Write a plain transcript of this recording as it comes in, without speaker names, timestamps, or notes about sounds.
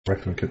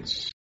Rifleman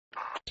kits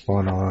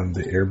spawn on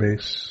the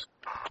airbase.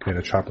 Okay,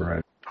 the chopper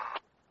ride.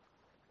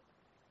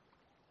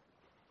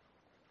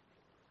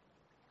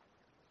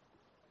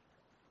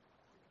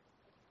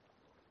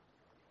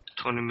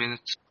 $20.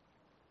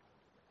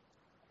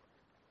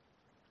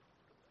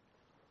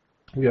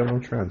 We have no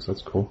trends,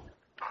 that's cool.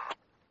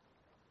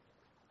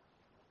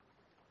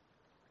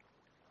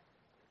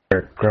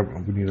 Alright,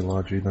 grab, we need a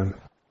logi then.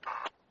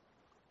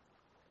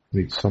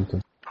 Need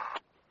something.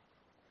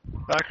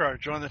 Back row,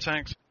 join the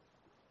tanks.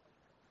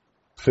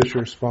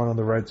 Fisher, spawn on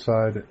the right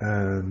side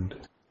and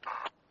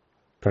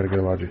try to get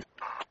a logi.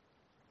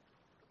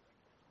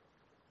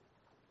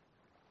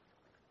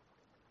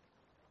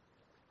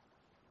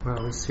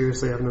 Wow, we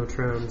seriously have no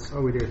trends.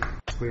 Oh, we do.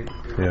 Sweet.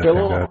 Yeah,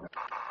 Hello. thank God.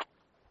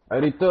 I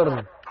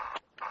return.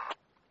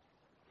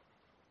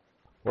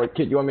 What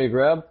kit you want me to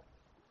grab?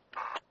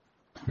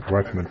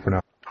 Rifleman for now.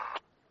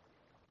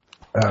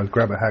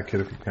 Grab a hat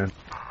kit if you can.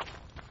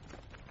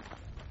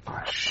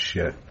 Ah,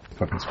 shit.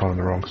 Fucking spawn on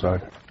the wrong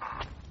side.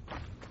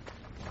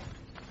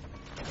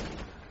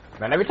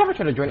 Man, every time I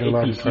try to join Get a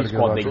logi, APC try to get a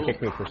squad, they logi.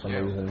 kick me for some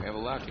reason. We have a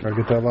logi. Try to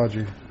get that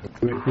logi.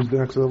 Wait, who's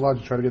next to the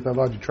logi? Try to get that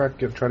logi. Try to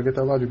get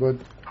that logi,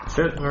 bud.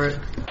 Shit, alright.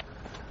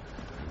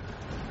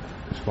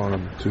 Spawn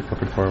them too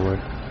fucking far away.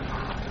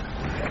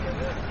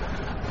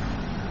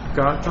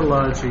 Got the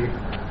logi.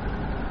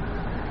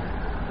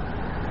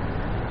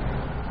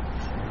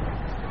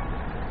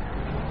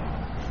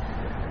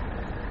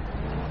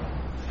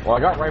 Well, I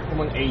got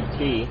Rifleman AT.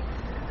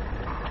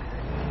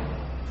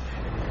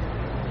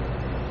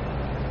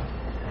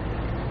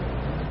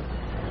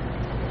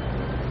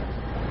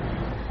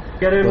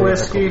 Get in, Go to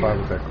Whiskey.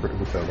 Echo 5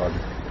 with that logi.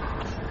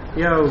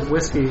 Yo,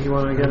 Whiskey, you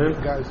wanna get in?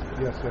 Guys,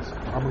 yes.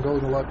 I'm gonna go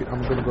in the lobby.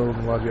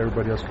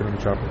 Everybody else get in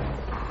the chopper.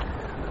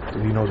 So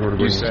he knows where to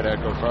go. You said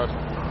Echo 5?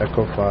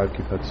 Echo 5,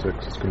 keep that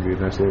 6. It's gonna be a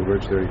nice little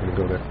ridge there. You can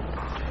go there.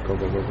 Go.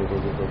 Go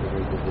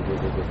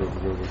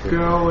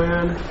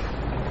in.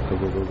 Go.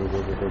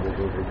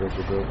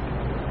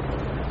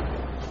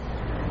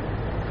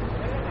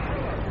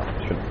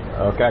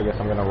 Okay, I guess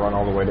I'm gonna run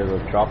all the way to the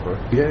chopper.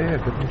 Yeah,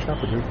 get in the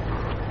chopper, dude.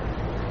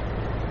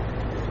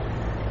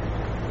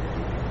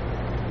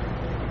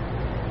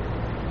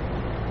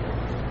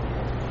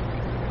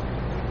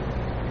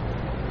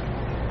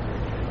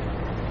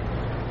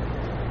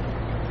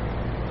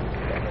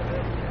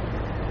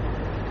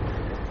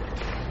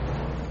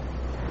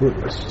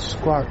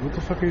 Squat, what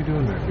the fuck are you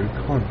doing there, dude?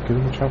 Come on, get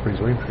in the chopper, he's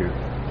waiting for you.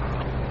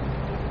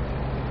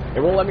 It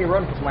won't let me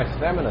run because my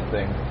stamina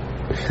thing.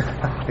 You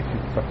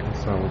fucking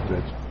son of a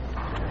bitch.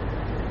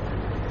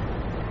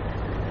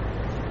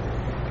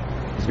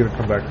 He's gonna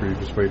come back for you,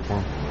 just wait for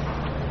him.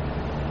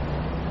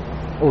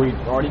 Oh, he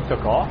already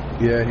took off?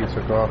 Yeah, he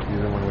took off, he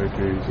didn't want to wait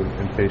for you, he's an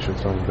impatient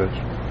son of a bitch.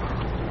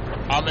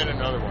 I'm in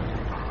another one.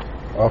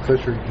 Oh,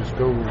 Fisher, just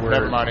go where...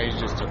 Never mind, he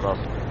just took off.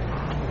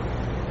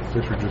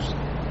 Fisher, just...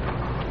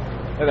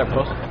 Hey there,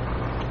 Puss.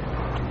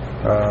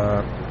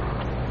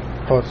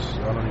 Plus, I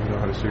don't even know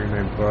how to say your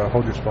name.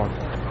 Hold your spawn.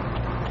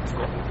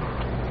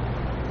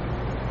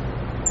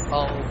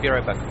 I'll be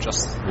right back.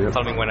 Just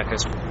tell me when I can.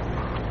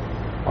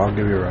 I'll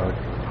give you a rally.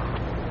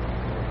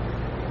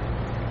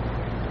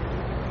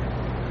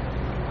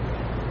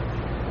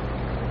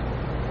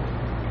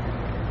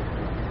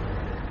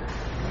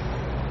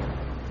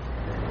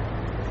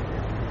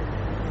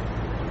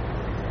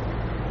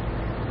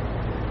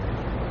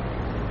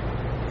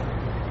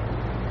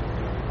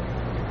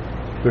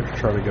 Victor,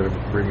 try to get him.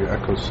 Bring you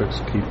Echo 6.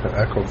 Keep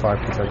Echo 5.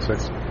 Keep that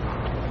 6.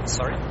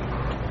 Sorry.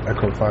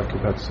 Echo 5.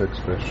 Keep that 6.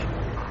 Fish.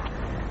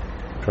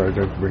 Try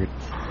to bring.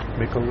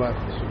 Make a left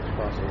as soon as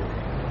possible.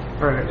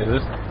 Alright. Is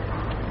this?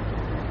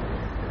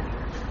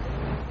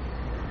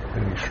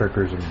 Enemy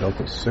Shriekers in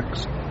Delta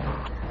 6. I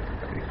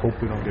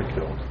hope we don't get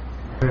killed.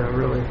 Yeah,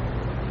 really.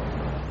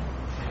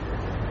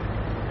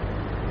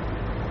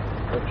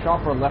 The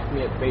chopper left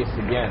me at base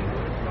again.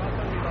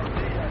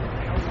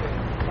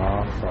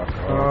 Oh, fuck.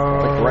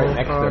 Like right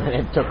next to it, and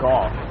it took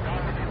off.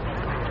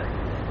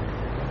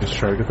 Just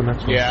try to get the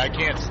next one. Yeah, I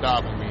can't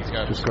stop him. He's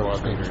got Just go.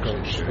 squad leaders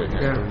and shit.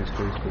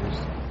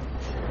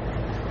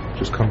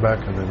 Just come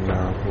back and then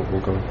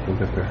we'll go. We'll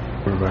get there.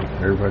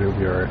 Everybody will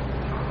be alright.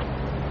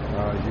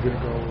 You're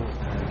gonna go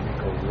and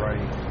make a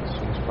right as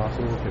soon as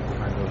possible. Get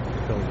behind the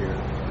hill here.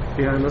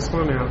 Behind this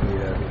one, yeah.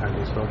 Yeah, behind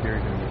this hill here.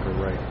 You're gonna make a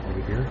right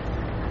over here.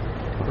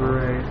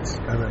 Right.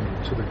 And then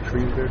to the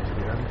trees there, to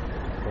the end.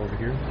 Go over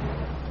here.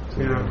 To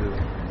the end of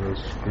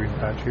this green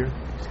patch here.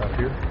 Stop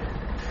here.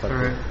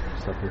 Alright.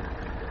 Stop here.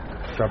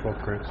 Drop both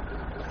crates.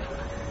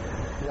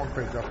 One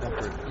crate, drop one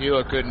crate.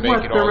 Hilo couldn't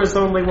make it all. There was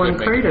only one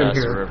crate in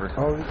here. River.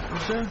 Oh,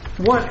 is there?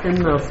 What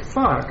in the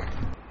fuck?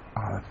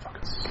 Oh, that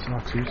fucking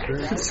sucks. Are you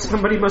serious?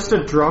 Somebody must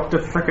have dropped a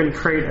frickin'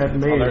 crate at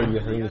me. Oh, there he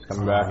is. He's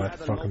coming back. That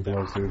fucking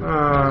blows, dude.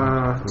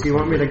 Do you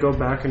want me to go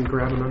back and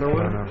grab another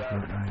one? No.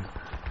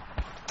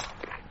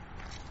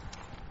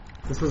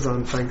 This was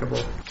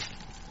unthinkable.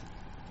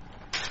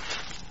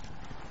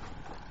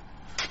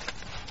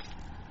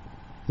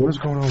 What is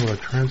going on with our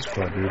trans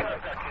squad, dude?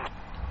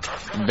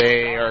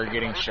 They are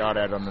getting shot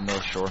at on the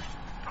North Shore.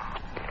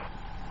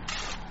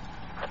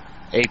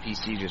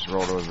 APC just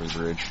rolled over the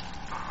bridge.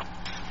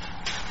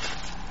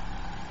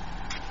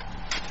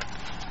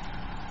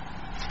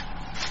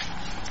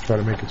 Try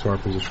to make it to our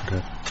position,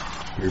 okay?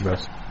 Do your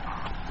best.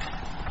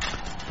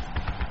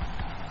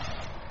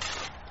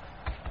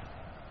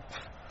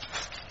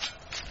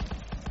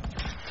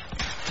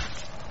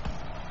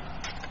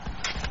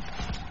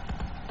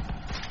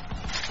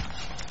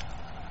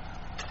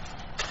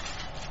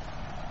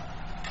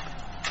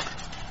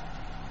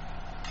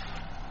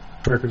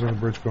 Breakers on the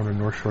bridge going to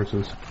North Shore to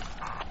this.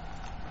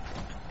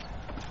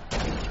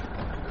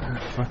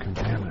 Fucking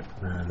damn it,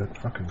 man. That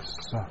fucking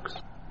sucks.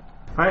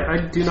 I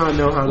do not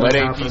know how Let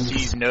that happens.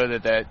 APCs know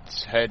that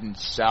that's heading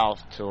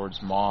south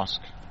towards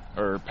Mosque,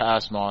 or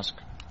past Mosque.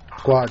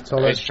 Squad,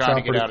 tell that It's trying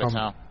to chopper get to out of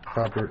come.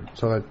 town.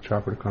 Tell that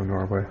chopper to come to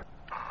our way.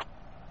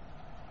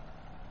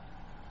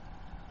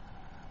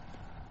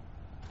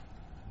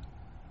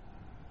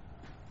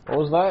 What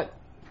was that?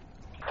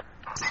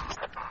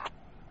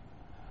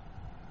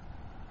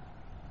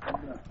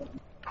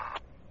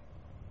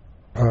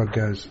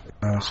 Guys,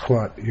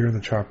 squad, you're in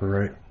the chopper,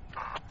 right?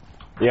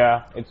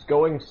 Yeah, it's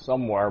going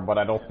somewhere, but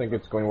I don't think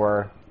it's going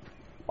where...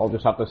 I'll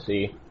just have to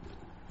see.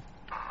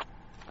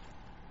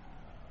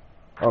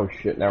 Oh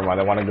shit, never mind.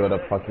 I want to go to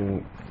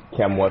fucking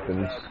chem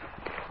weapons.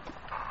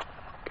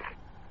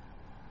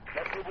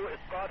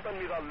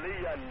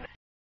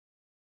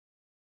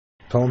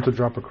 Tell him to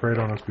drop a crate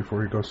on us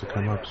before he goes to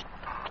chem ups.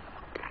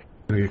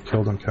 He's gonna get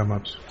killed on chem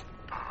ups.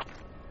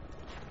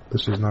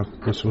 This was not Oh,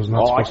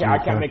 supposed to be I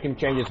can't make him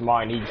change his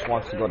mind. He just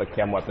wants to go to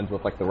chem weapons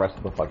with like the rest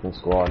of the fucking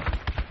squad.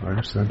 I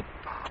understand.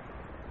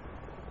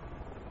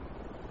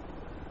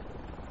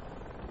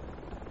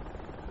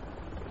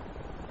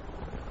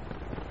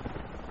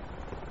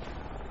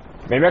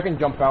 Maybe I can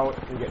jump out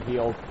and get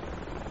healed.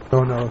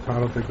 Oh no, I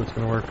don't think that's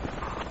gonna work.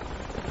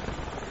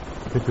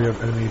 I think we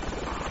have enemy.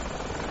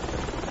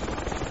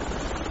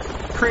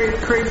 Crate.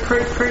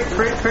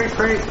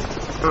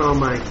 Oh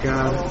my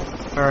god.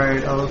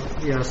 Alright, I'll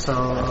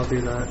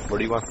do that. Where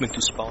do you want me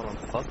to spawn on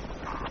the pod?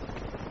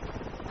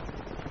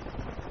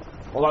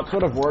 Well, that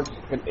sort of works.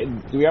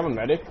 Do we have a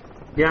medic?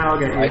 Yeah, I'll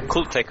get I you.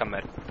 could take a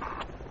med.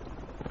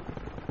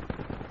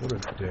 What a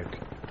dick.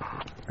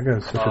 I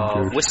got such a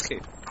douche. Whiskey.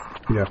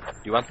 Yeah.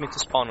 You want me to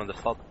spawn on the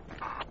pod?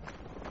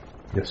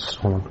 Yes,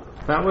 hold on.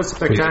 That was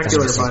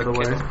spectacular, by the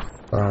way.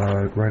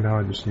 Right now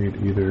I just need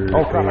either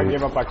Oh crap, I a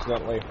gave up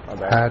accidentally. My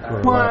bad. hat or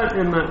a What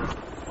in the...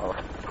 Oh.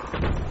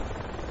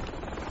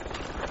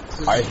 This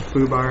is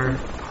foobar.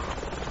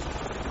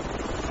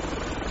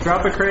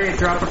 Drop a crate,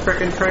 drop a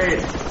frickin' crate.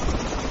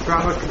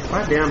 Drop a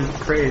goddamn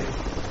crate.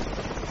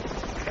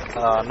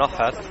 No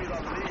hat.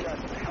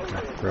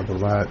 grab a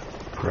lat,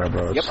 grab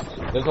a... Yep.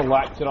 There's a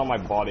lat sit on my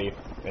body,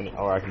 and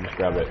I can just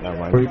grab it. Never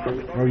mind.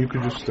 Or you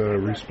could just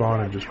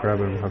respawn and just grab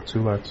it and have two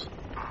lats.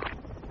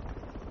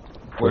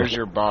 Where's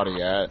your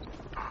body at?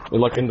 We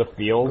look in the Go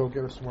field.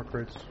 get us some more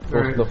crates.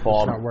 Close to the It's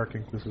fob. not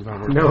working. This is not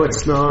working. No,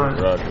 it's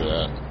not. Roger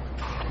that.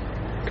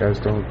 Guys,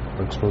 don't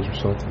expose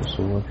yourself to the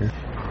soul here.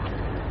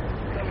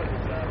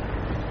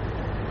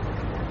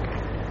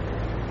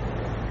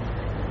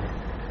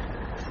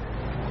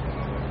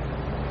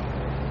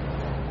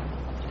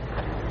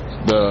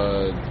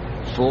 The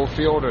full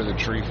field or the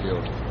tree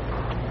field?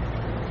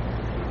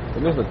 I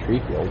think there's a tree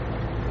field.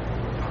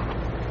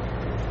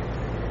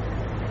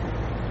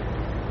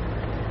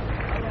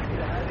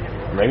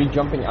 Maybe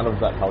jumping out of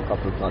that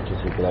helicopter is not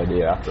just a good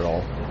idea after all.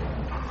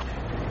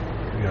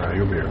 Yeah,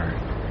 you'll be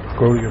alright.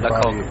 Go to your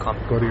Black body. Hawk,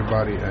 come. Go to your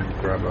body and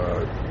grab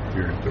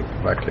your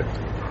black kit.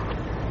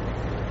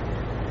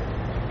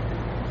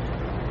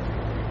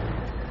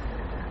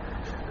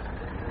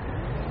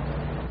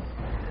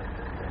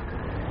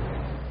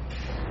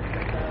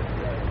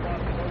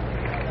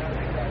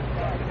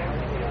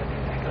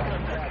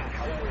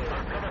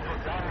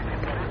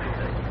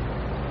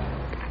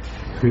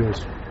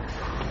 Feels.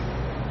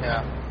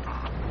 Yeah.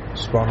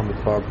 Spawn on the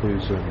fob,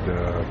 please, and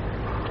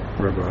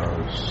grab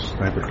a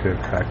sniper kit,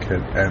 hack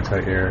kit,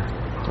 anti-air,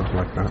 something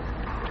like that.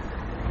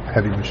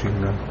 Heavy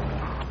machine gun.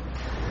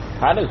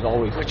 Hat is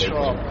always Which taken.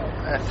 one?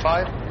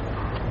 F5?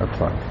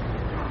 F5.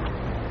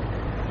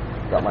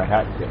 Got my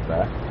hat kit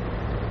back.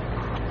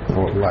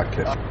 Or lat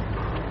kit.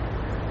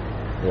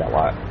 Yeah,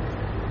 what?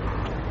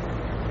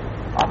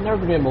 I've never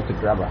been able to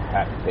grab a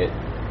hat kit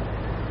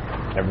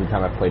every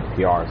time I've played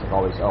PR. It's like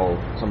always, oh,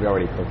 somebody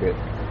already took it.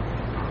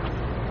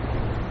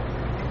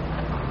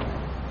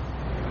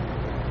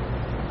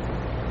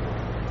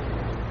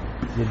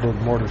 We'll build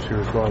mortars here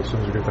as well as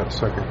soon as we get that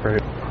second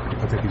crate.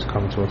 I think he's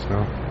coming to us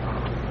now.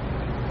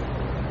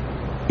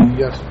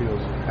 Yes,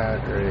 feels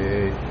hat or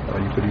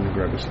AA. You could even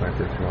grab a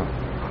sniper if you want.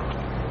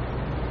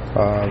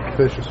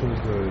 Fish, as soon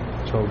as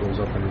the tow goes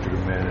up, I need you to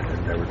man it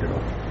and never get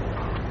off.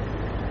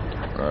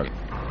 Right.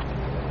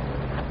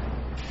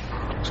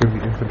 It's going to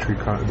be infantry,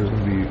 there's going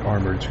to be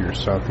armor to your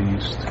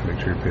southeast. Make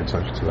sure you pay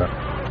attention to that.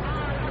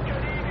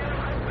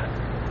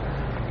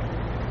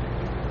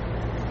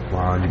 Come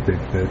on, you big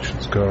bitch,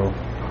 let's go.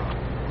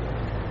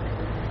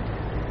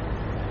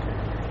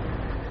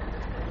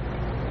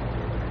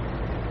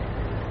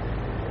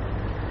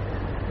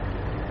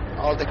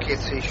 all the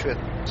kits issued,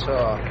 so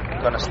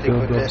I'm gonna stick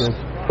Build, with build, this.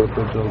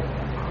 build.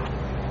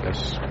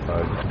 Yes, you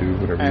can do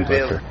whatever And you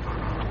like build. there.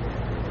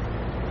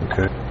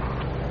 Okay.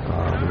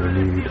 We're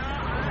gonna need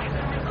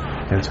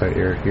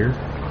anti-air here.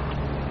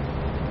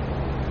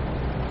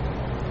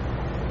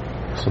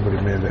 Somebody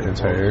man the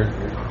anti-air.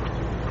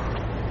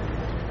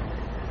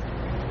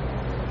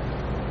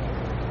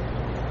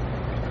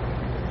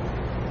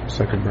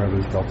 Second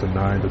Brothers Delta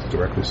 9 that's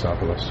directly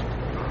south of us.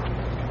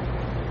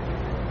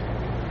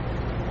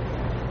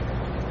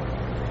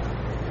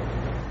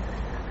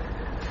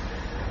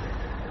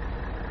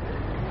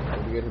 Are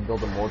we going to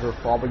build a mortar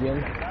fob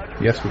again?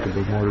 Yes, we can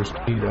build mortars.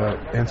 Need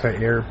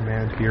anti-air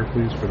manned here,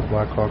 please, for the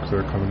Blackhawks that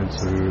are coming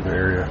into the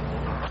area.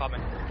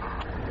 Coming.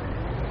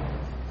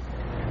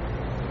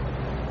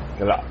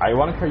 I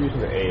want to try using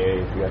the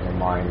AA if you guys don't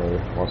mind,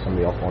 or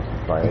somebody else wants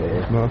to try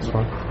AA. No, that's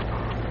fine.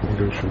 We'll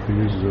give a shit if he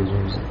uses it as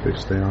long as they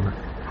stay on it.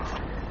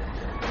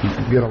 You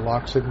can get a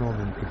lock signal and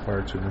then you can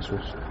fire 2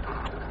 missiles.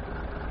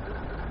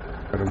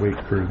 Gotta wait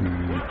for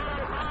the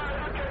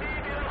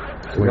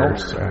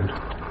flares to end.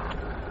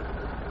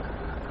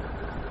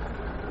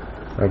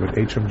 I have an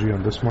HMG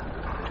on this one.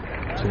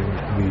 So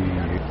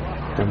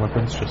the gun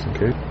weapons just in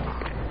case.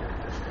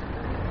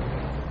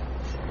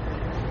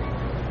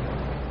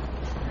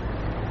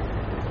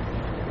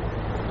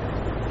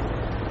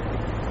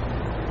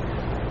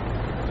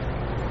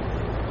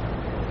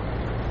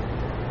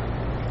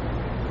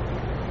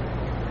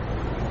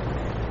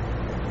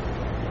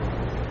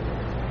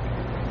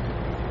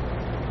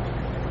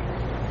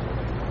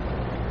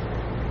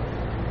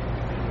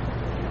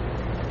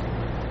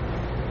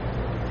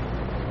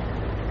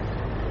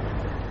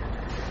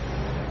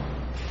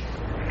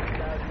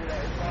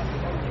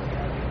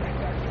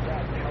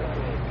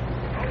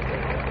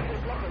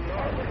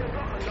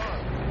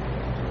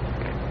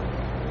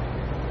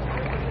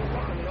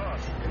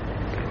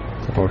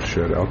 Oh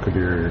shit,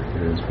 Al-Qadir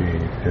is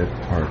being hit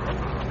hard.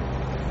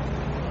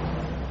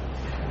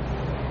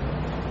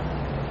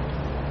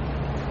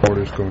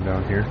 Mortars going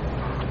down here.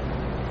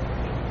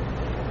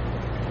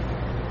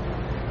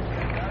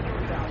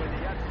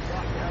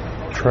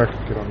 Track,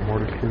 get on the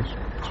mortars please,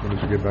 as soon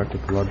as you get back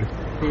with the lobby.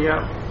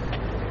 Yeah.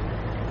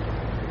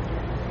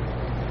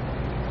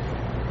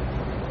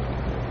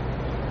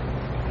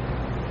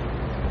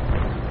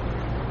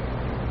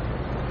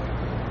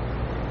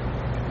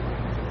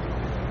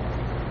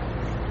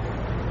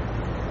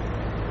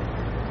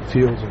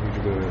 Fields, I need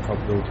you to help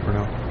build for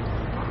now.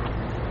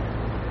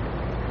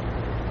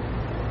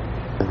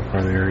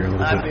 Find the area a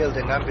little I'm bit.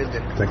 building.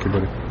 Thank you,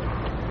 buddy.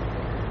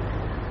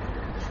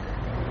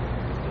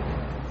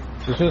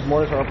 So as soon as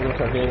mortars are up, we're going to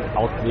start hitting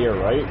Al-Qadir,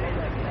 right?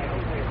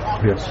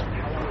 Yes.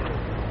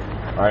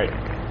 Alright.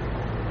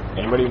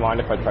 Anybody mind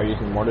if I try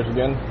using mortars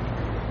again?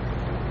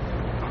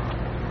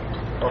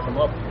 Fuck them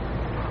up.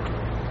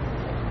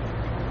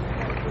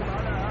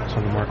 It's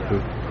on the mark,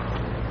 please.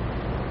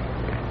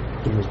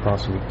 As soon as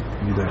possible.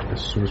 Need that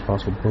as soon as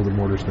possible. Build the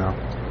mortars now.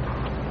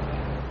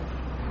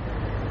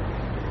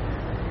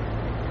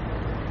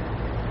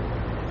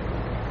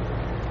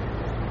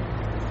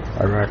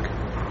 Iraq.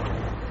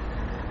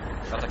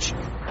 Got a chip.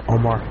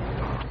 Omar.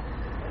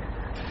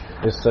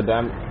 Is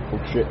Saddam... Oh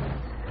shit.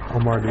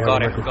 Omar, do you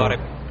Got have a him, microphone? got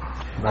him.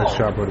 Nice Oh.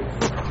 job, buddy.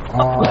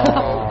 Oh.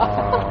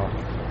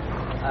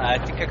 I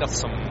think I got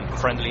some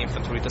friendly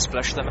infantry to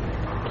splash them.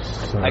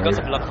 Sorry. I got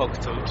a Black Hawk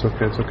too. It's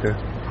okay.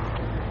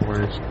 No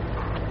worries.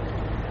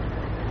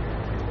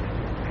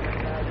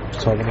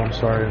 Just tell them I'm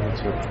sorry and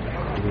that's it.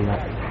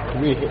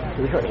 Can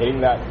we start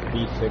hitting that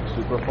B6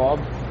 Superfob?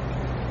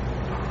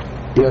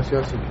 Yes,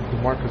 the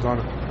mark is on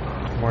it.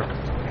 Mark.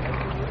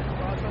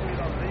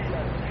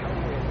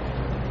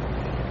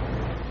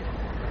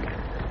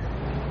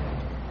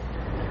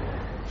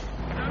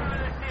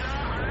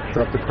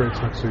 Drop the crates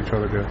next to each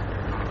other, guys.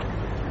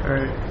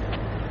 Alright.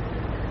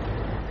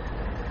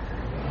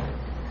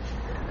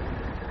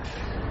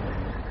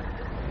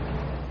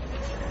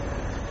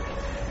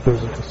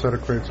 There's a set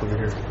of crates over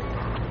here.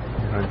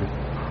 Behind you.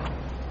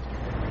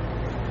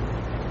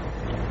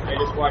 I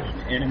just watched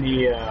an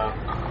enemy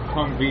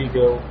Humvee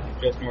go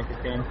just north of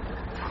 10.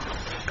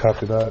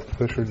 Copy that.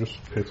 Fisher, just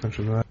pay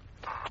attention to that.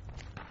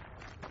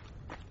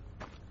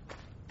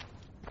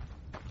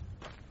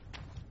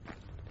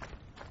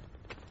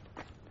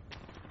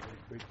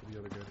 Wait for the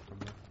other guy to come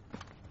back.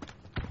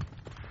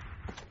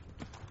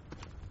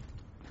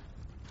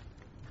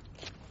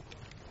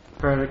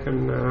 Alright, I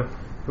can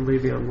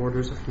relieve you on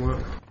mortars if you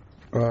want.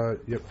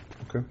 Yep,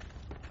 okay.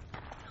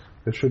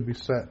 It should be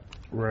set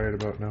right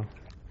about now.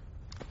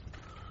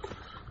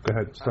 Go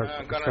ahead, start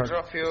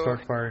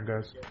firing,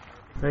 guys.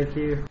 Thank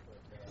you.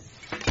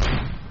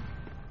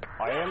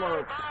 I am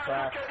a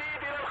crack.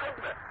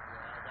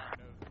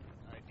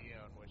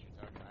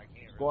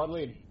 Squad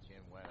lead.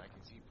 I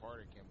can see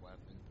part of Kim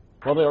weapon.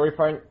 Well, are we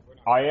firing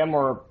IM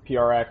or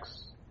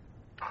PRX?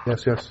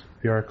 Yes,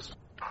 PRX.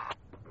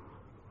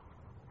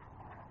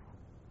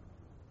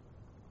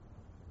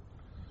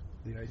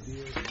 The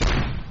idea is to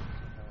have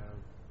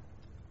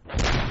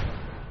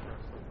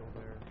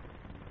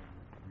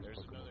There's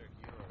another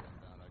hero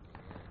inbound I can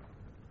hear.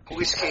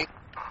 Whiskey,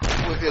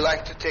 would you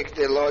like to take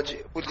the lodge?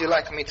 Would you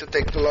like me to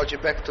take the lodge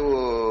back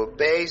to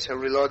base,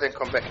 reload and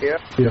come back here?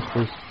 Yes,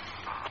 please.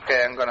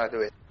 Okay, I'm gonna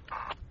do it.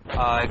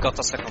 I got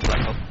a second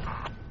blackout.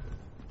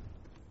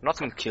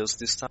 Nothing kills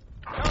this time.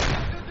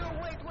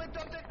 Wait,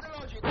 don't take the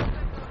lodge. Don't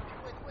take the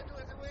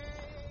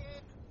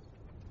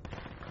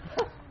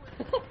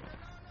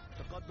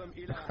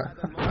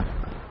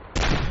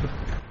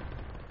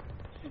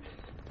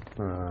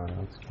lodge.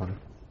 That's funny.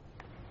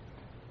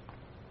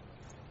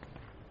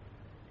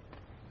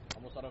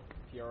 Almost out of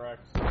PRX.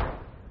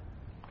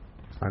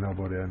 I know,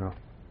 buddy, I know.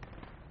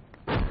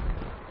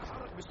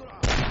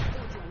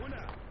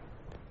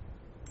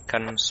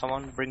 Can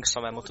someone bring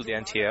some ammo to the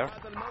anti-air?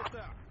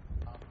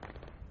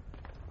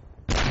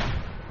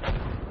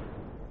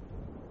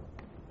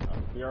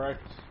 PRX,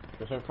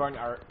 just in front,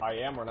 I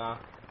am or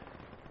not?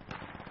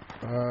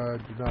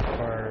 Do not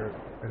fire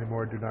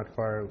anymore, do not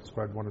fire.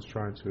 Squad 1 is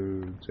trying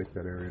to take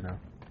that area now.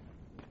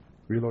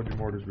 Reload your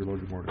mortars, reload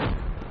your mortars.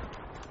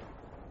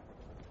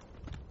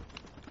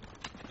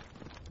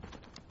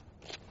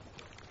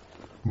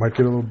 Might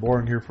get a little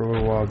boring here for a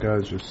little while,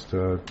 guys, just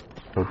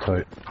hold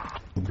tight.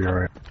 We'll be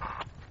alright.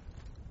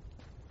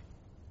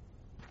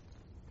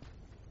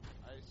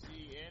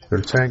 Their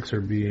tanks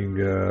are being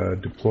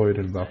deployed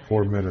in about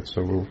 4 minutes,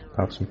 so we'll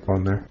have some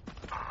fun there.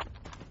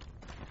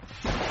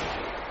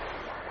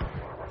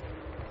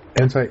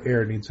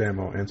 Anti-air needs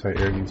ammo.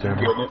 Anti-air needs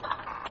ammo.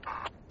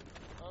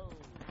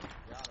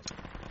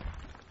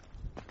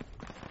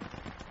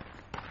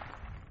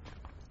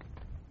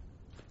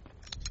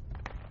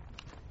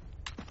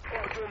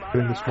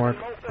 Hitting this mark.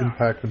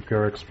 Impact and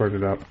PRX spread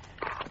it out.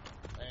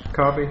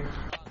 Copy.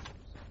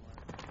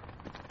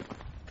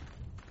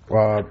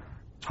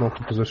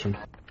 Smoking position.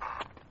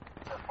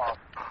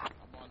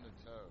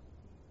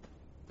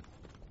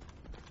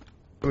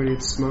 We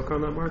need smoke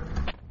on that mark?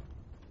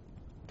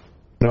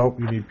 Nope,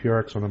 you need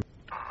PRX on them.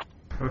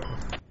 Okay.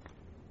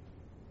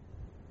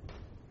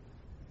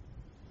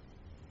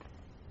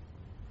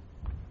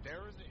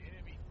 There was an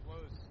enemy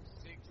close,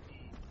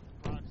 60,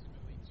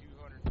 approximately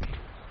 200 feet.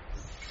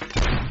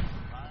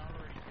 I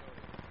already killed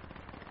him.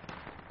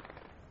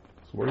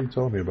 So what are you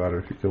telling me about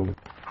it if you killed him?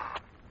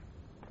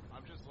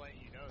 I'm just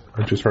letting you know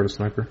that. I just heard a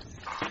sniper.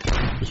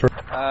 Just heard.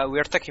 We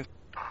are taking.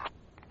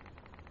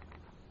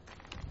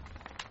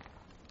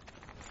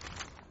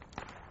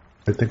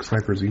 I think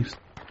sniper's east.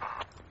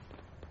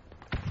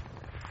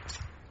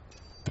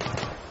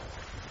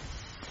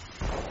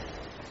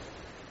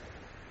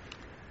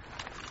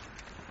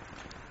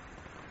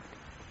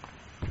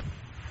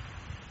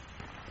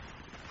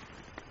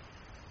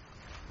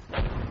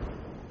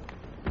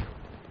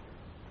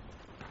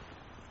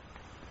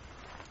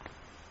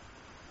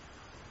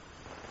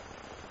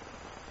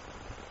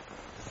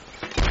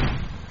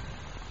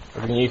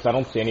 Looking east, I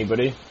don't see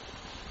anybody.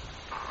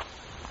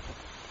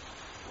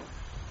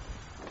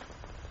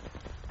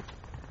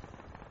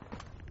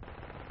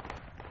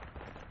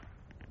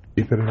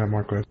 Keep hitting that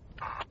mark, guys.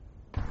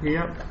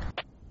 Yep.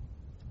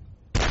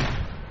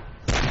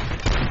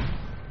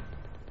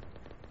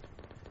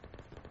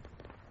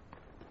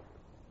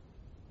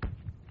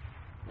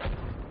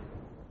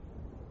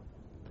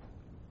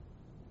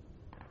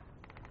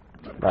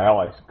 The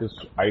hell, because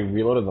I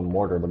reloaded the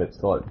mortar, but it's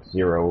still at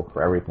 0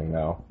 for everything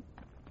now.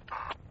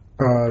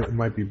 It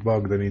might be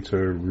bugged. I need to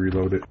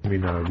reload it.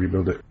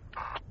 Rebuild it.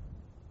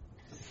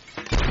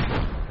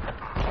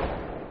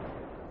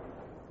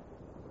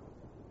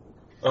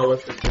 Oh,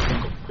 let's just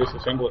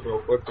disassemble it real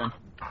quick then.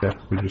 Yeah,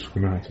 we're just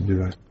gonna have to do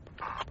that.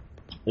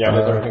 Yeah,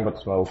 there's everything but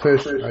smoke.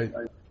 Fish,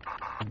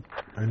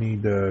 I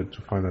need to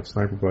find that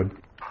sniper, bud.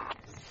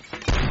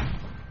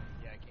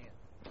 Yeah,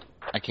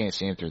 I can't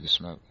see him through the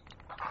smoke.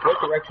 What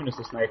direction is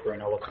the sniper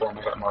in? I'll look for him.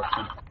 I got marks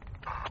in.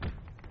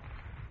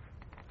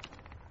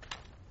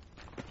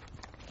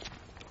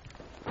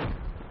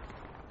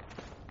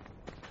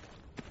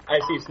 I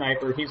see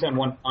sniper. He's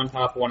on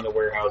top of one of the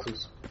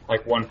warehouses,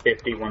 like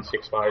 150,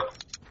 165.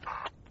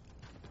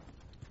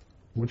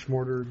 Which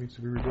mortar needs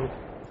to be rebuilt?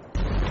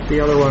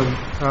 The other one.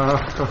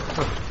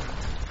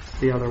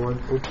 The other one.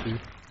 Oopsie.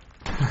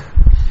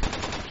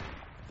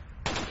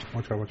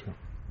 Watch out, watch out.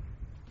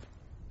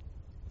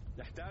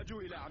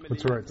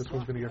 That's alright, this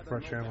one's gonna get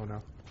fresh ammo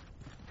now.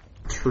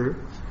 True.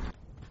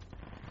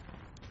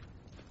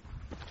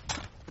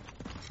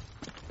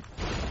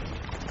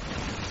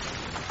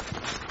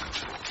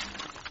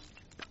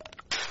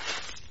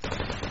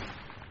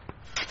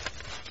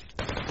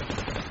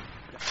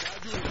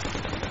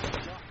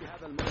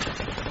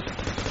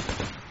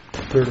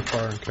 Clear to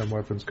fire on chem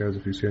weapons, guys,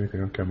 if you see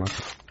anything on chem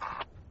weapons.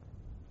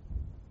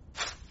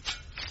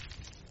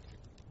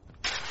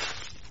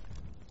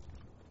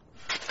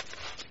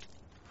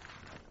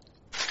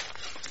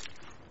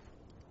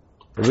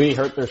 Did we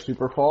hurt their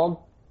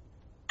Superfob?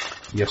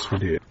 Yes, we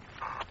did.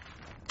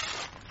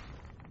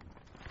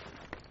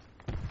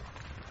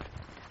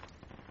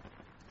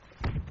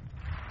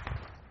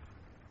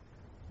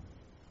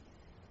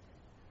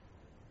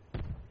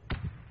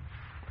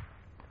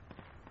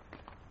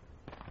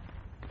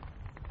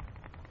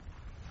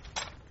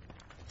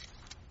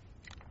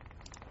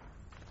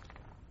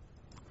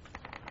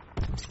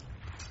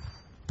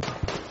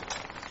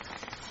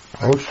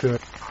 Oh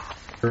shit.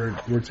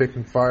 We're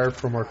taking fire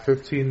from our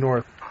 15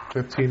 north.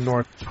 15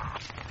 north.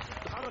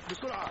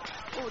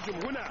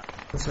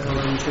 That's an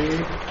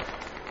LMG.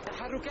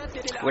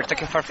 We're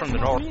taking fire from the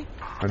north.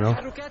 I know.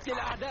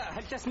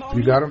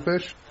 You got him,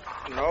 Fish?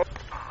 No.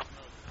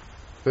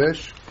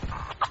 Fish?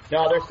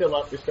 No, they're still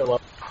up. They're still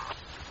up.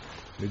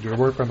 Need you to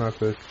work on that,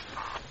 Fish.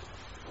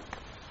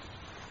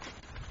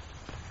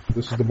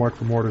 This is the mark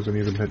for mortars. I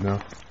need them hit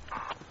now.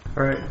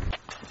 Alright.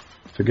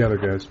 Together,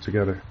 guys.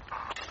 Together.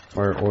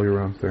 Fire all your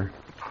rounds there.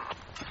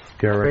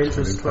 Garrett. Range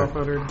is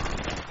 1200.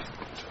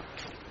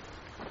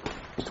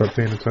 Start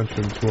paying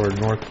attention to our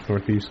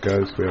northeast,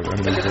 guys. We have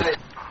enemies there.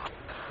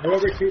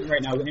 Whoever's shooting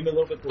right now, aim a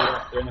little bit to the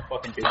left. They're in the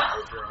fucking base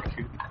right here. I'm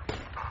shooting.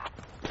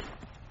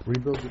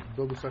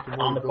 Build the second On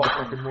mortar. the Build the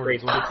fucking second mortar.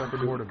 race. Build the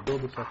second mortar.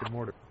 Build the second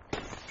mortar.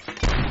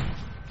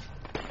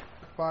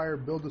 Fire.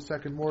 Build the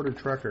second mortar.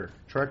 Trekker.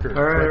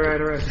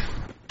 Alright.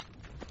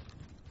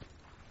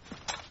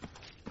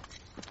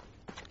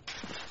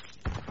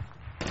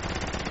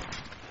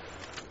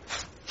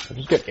 I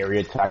just get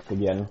area attacked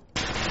again.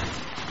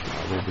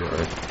 We'll be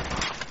alright.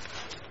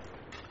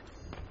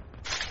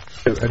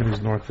 There's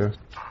enemies north, guys.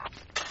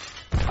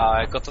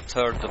 I got a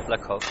third of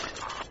Black Hawk.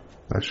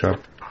 Nice shot.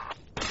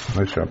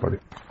 Nice shot, buddy.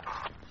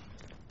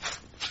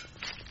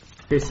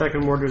 Okay,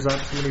 second mortar's up.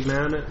 Somebody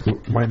man it. We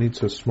might need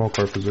to smoke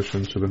our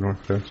position to the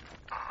north, guys.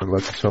 And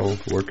let the cell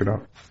work it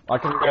out. I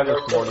can Yeah, get there's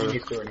this still mortar.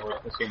 enemies to the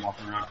north. I see them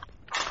walking around.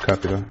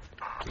 Copy that.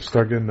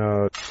 Start getting,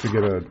 to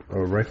get a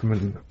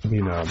rifleman,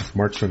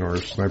 marksman or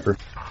a sniper.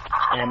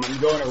 And I'm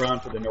going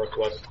around to the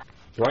northwest.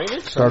 Do I need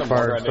to Start turn the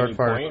mortar fire, at start any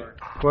fire.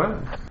 point?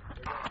 What?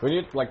 Do we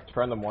need to, like,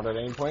 turn the mortar at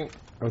any point?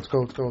 Let's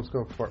go.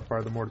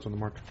 Fire the mortars on the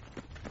mark.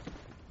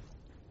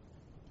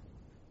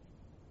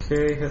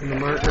 Okay, hitting the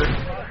marker.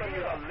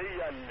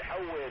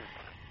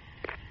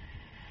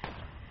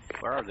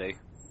 Where are they?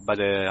 By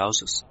the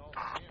houses.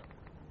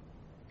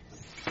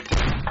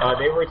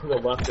 They were to the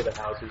left of the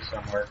houses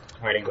somewhere,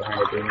 hiding behind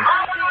the beams.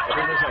 I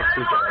think there's like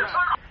 2 guys.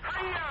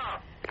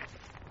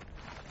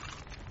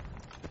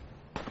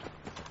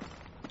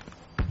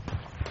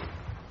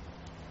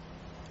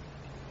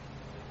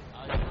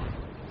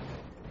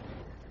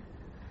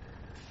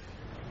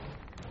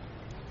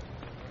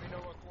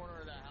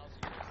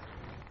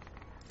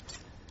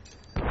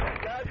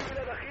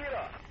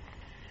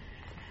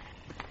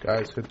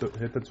 Guys, hit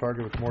the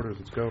target with mortars.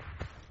 Let's go.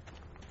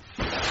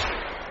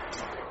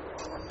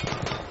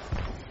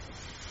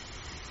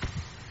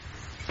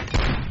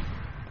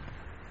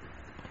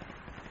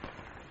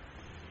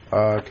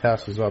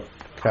 Cass is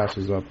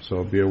up.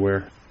 So be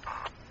aware.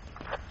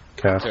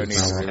 Cass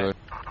is now up.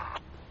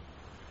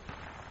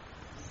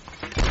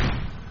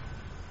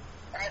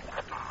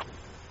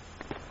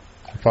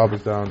 Fob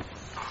is down.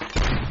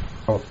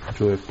 Oh,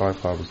 Juliet 5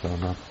 Fob is down,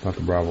 not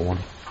the Bravo one.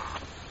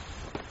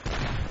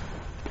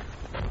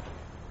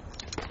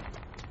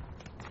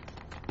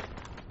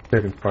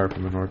 Taking fire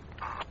from the north.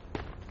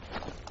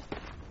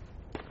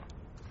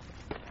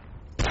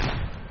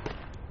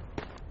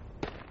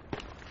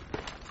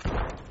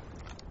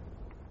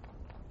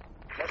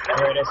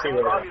 Alright, I see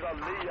where we're at.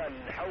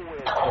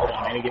 Hold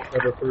on, I need to get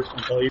cover first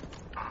and tell you.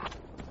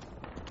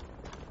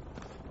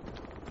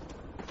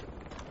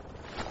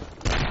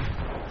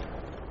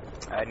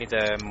 I need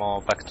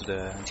more back to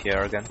the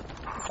anti-air again.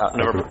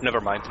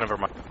 Never mind.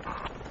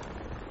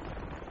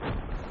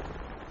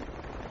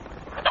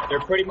 They're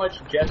pretty much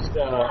just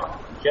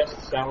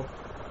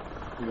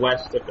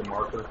southwest of the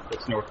marker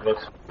that's north of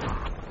us.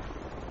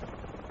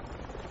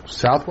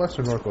 Southwest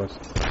or northwest?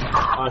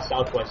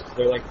 Southwest.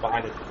 They're like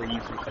behind the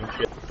trees or some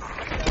shit.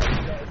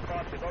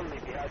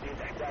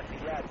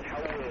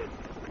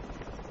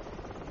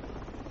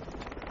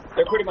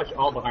 They're pretty much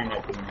all behind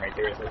that beam right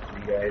there. It's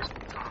like 3 guys.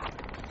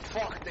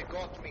 Fuck, they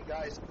got me,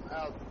 guys.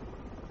 Help.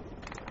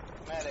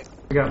 Medic.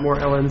 We got more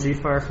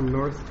LMG fire from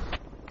north.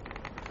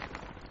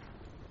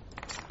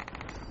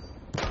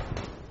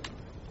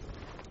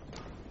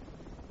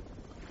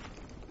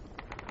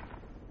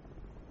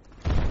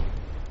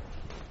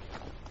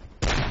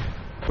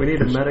 We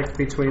need a medic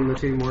between the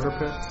 2 mortar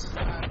pits.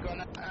 I'm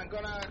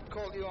gonna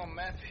call you on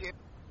map here.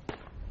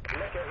 I'm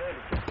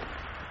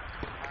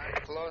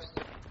close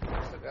to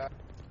the guy.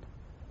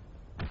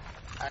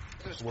 I'm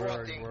Where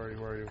are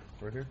you?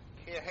 Right here?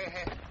 Here.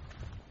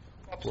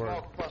 Pop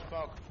Where?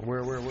 smoke.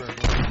 Where? You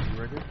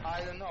right here?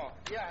 I don't know.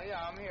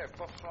 Yeah, I'm here.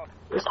 Pop smoke.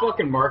 This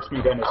fucking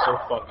marksman gun is so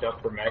fucked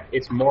up for mech.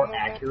 It's more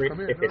accurate Come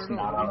here. if it's No,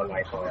 not on a Come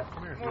rifle.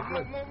 here. You're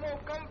good.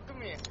 Move, come to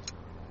me.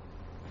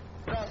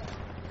 Trust.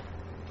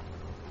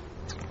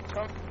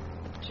 Come.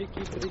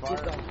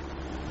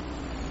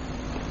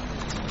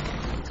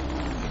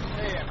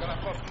 Hey, I'm gonna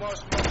pop more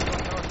smoke from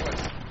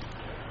northwest.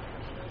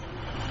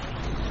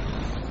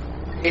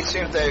 It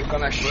seems they're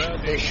gonna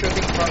they're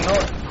shooting from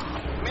north.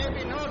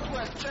 Maybe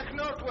northwest. Check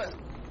northwest.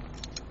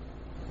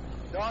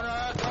 No,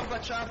 don't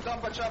batch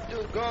up,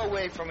 dude. Go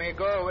away from here.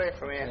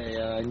 Hey,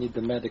 I need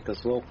the medic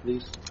as well,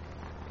 please.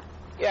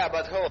 Yeah,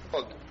 but hold.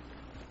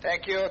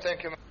 Thank you.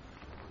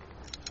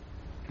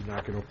 Keep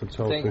knocking off the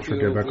toe, Thank Fisher.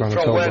 you. Get back on the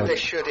From toe, where bud. they're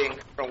shooting.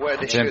 From where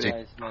they're It's empty. shooting.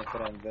 Nice, my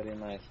friend. Very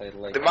nice. I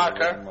like The it marker?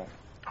 very much.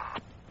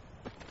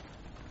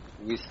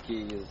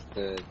 Whiskey is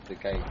the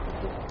guy.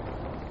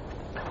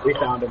 We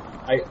found him.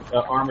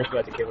 Armor's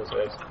about to kill us,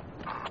 guys.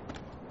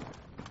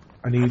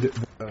 I need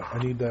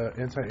the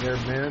anti-air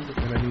manned,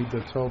 and I need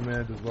the toe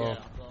manned as well. Yeah,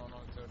 I'm going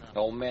on to now.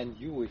 I'll man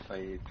you if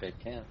I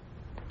can.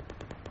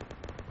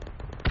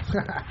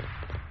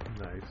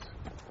 Nice.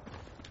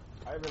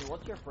 Ivan,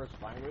 what's your first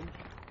language?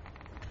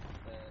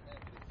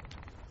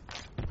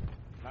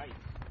 Nice.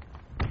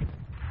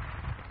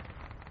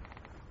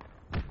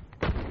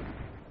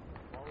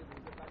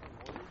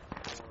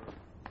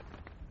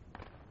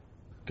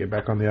 Get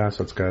back on the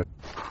assets, guys.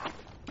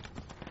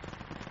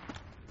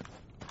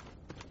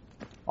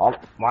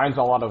 Mine's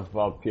a lot of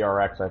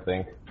PRX, I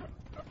think.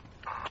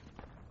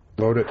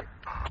 Load it.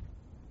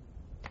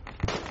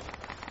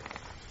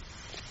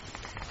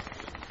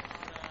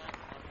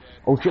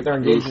 Oh shit, they're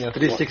engaging us.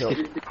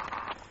 360.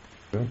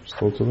 Yeah,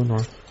 still to the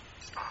north.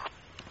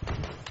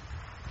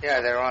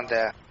 Yeah, they're on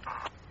there.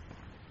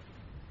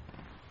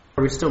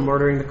 Are we still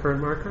mortaring the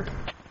current marker?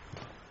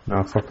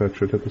 Nah, fuck that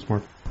shit. Hit this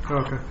mark. Oh,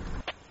 okay.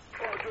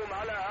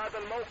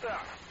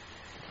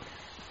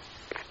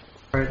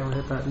 Alright, I'll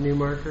hit that new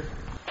marker.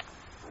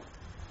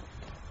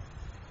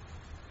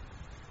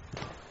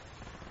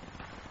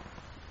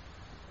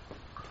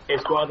 Hey,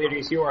 squad leader,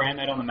 you see where I'm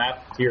at on the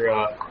map? To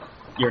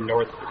your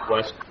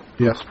northwest.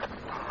 Yes.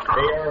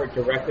 They are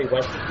directly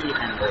west of me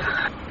and north of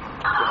me.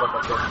 Just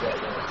like I said,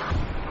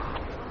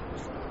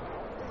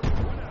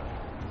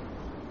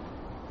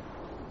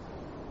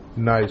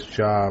 Nice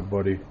job,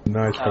 buddy.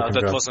 Nice fucking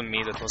That job. wasn't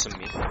me, I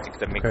think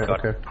the MiG Okay, got.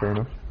 okay. Fair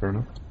enough. Fair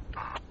enough.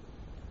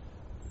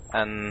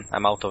 And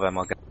I'm out of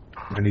ammo again.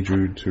 I need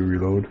you to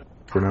reload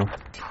for now.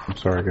 I'm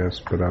sorry, guys,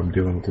 but I'm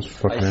dealing with this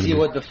fucking I see enemy.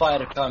 what the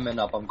fire coming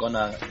up. I'm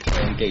gonna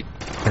engage.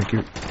 Thank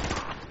you.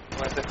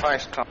 Where's the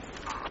fires come?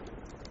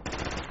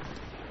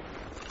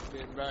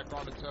 Getting back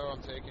on the toe,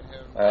 I'm taking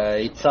him.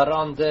 It's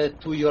around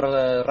to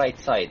your right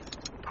side.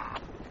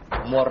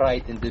 More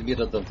right in the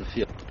middle of the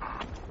field.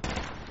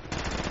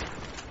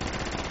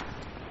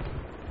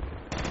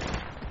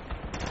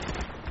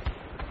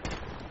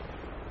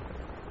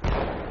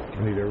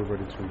 I need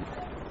everybody to...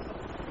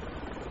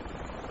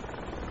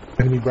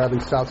 Enemy Bradley,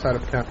 south side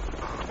of camp.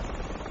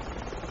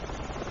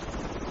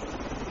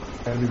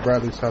 Enemy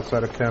Bradley, south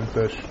side of camp,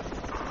 fish.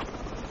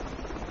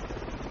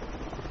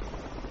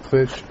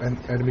 Fish, and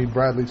enemy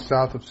Bradley,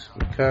 south of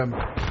camp.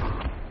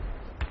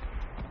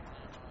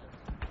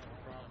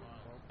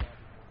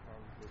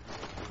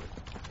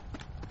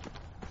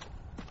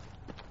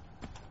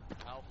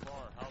 How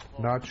far?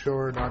 Not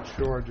sure. I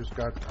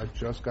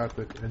just got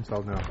the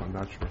intel now. I'm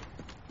not sure.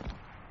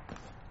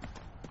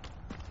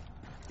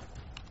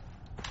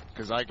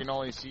 Because I can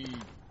only see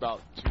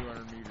about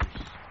 200 meters.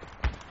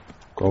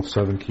 Golf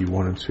 7, key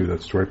 1 and 2.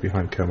 That's right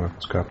behind Kema.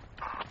 Let's go.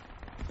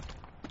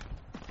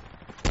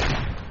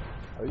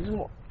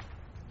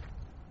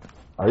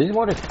 Are these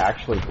mortars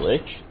actually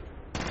glitched?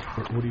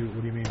 What do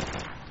you mean?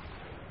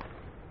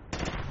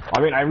 I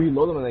mean, I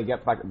reload them and I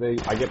get back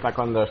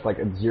on the like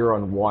 0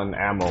 and 1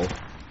 ammo.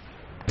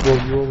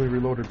 Well, you only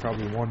reloaded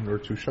probably 1 or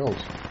 2 shells.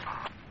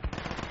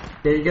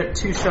 Yeah, you get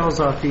 2 shells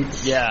off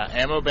each. Yeah,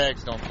 ammo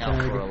bags don't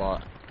count for a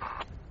lot.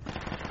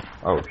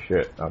 Oh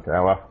shit. Okay,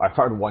 well, I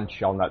fired 1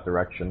 shell in that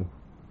direction.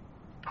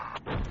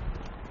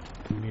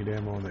 You need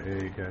ammo on the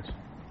AA, guys.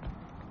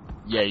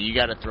 Yeah, you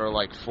gotta throw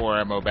like 4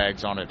 ammo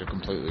bags on it to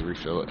completely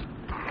refill it.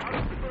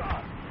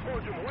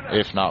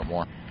 If not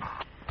more.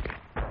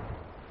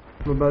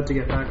 I'm about to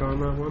get back on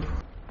that one.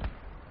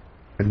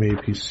 Enemy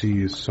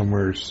APC is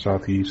somewhere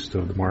southeast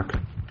of the mark.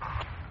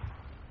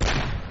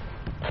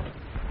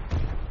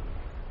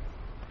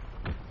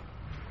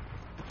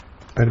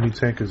 Enemy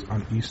tank is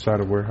on east side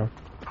of warehouse.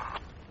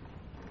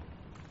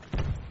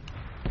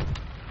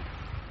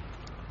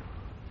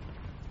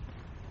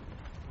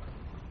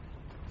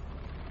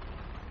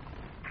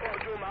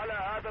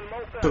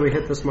 So we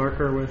hit this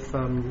marker with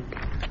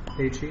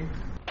HE?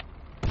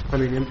 I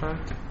mean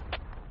impact?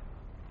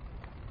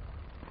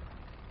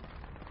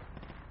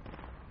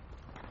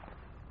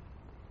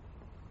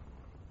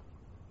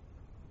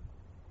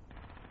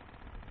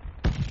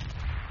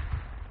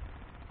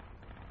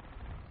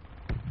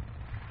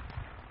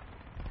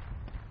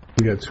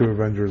 We got 2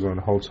 Avengers on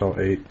Hotel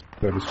 8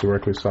 that is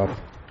directly south.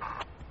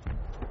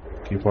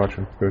 Keep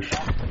watching, fish.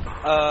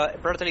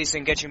 Bradley is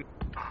engaging.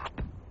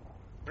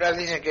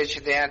 Bradley's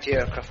engaging the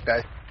anti-aircraft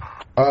guys.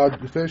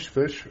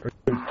 Fish, are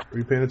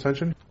you paying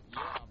attention? Yeah,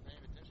 I'm paying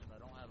attention. I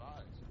don't have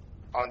eyes.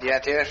 On the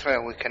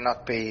anti-aircraft, we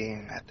cannot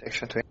pay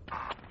attention to it. Yeah,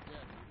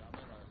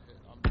 dude,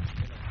 I'm in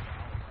a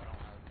valley. I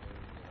don't have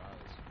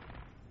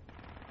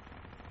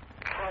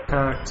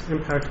good eyes.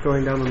 Impact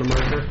going down on the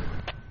marker.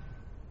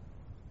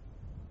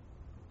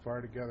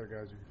 Fire together,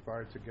 guys. If you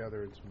fire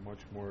together, it's much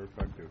more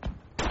effective.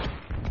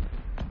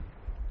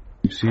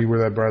 You see where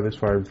that Bradley's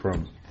firing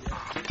from?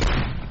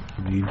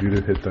 I need you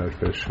to hit that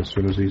fish as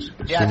soon as he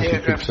The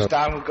anti-aircraft picks is up.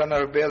 down, we're gonna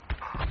rebuild.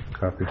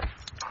 Copy.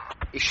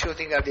 He's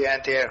shooting at the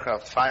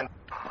anti-aircraft, fine.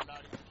 I'm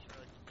not even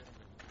sure I can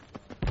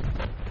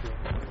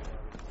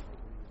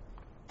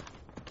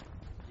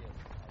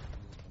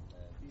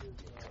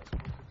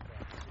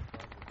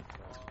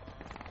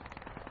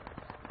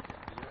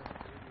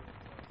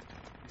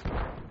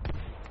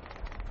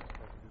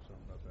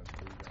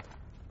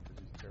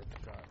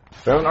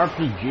I have an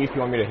RPG if you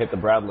want me to hit the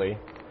Bradley.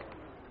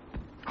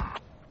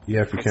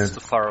 Yeah, if you can. It's too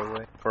far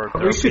away for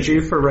What we should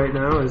do for right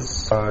now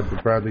is... The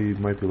Bradley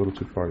might be a little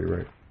too far, you're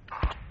right.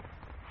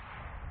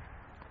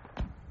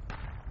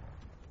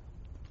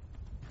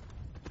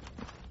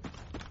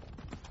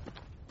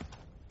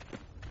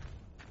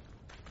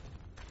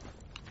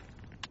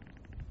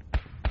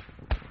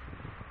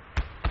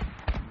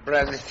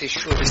 Bradley is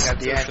shooting at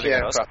the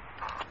anti-aircraft.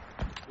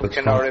 We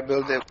cannot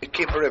rebuild it. We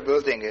keep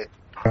rebuilding it.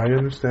 I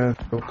understand.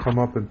 They'll come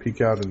up and peek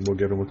out and we'll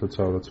get them with the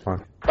tow. That's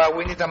fine. But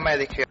we need a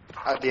medic here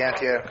at the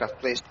anti-aircraft,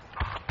 please.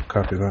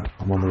 Copy that.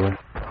 I'm on the way.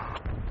 I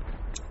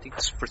think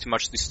it's pretty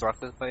much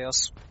distracted by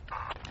us.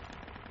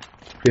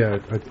 Yeah,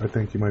 I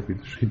think he might be.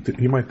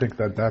 He might think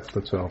that that's the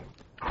tow,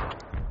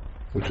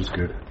 which is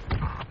good.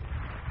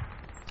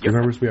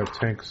 Remember, we have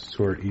tanks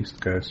to our east,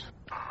 guys.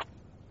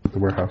 At the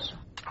warehouse.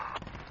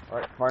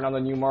 Alright, firing on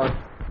the new mark.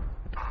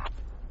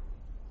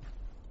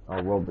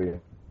 Oh, will be.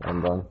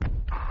 I'm done.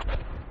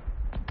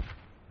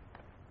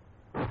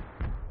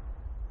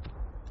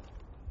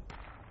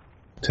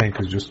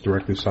 Tank is just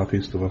directly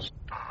southeast of us.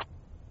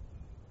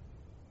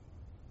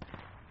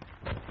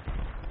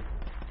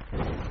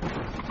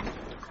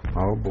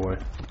 Oh boy.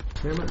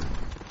 Damn it.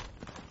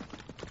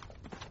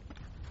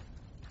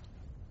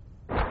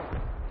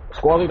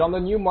 Squad lead on the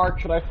new mark.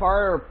 Should I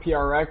fire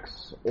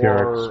PRX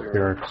or...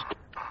 PRX.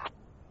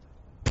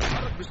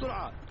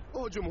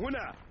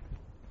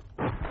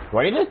 Do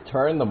I need to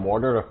turn the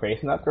mortar to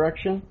face in that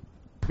direction?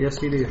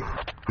 Yes, you do.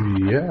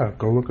 Yeah,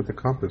 go look at the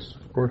compass,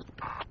 of course.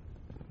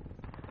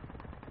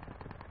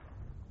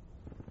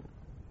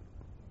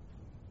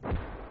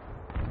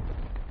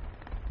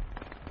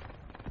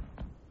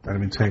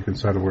 Enemy tank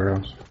inside a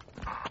warehouse.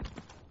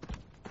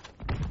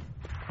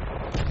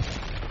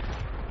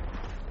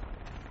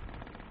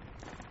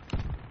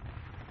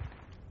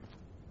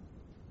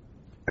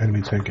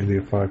 Enemy tank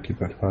India 5, keep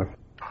that 5.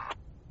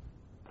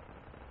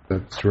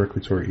 That's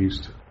directly to our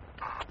east.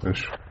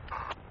 Ish.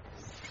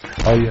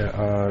 Oh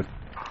yeah,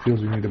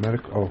 Fields, you need a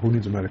medic? Oh, who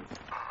needs a medic?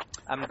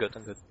 I'm good.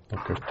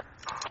 Okay.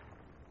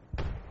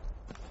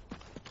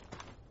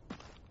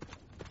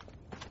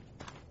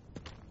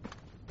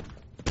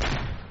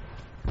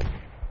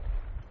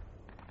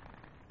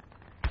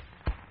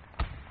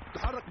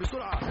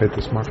 Hit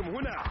this mark.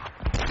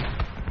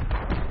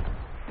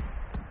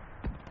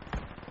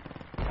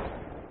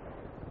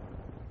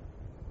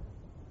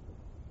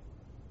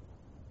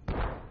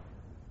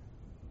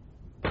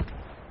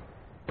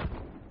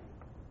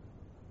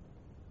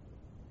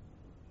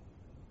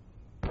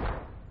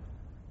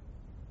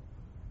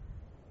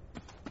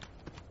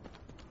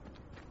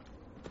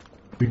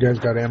 You guys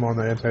got ammo on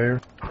the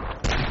anti-air?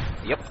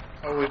 Yep.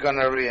 Oh, we're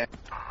gonna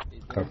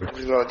Copy.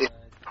 reload it.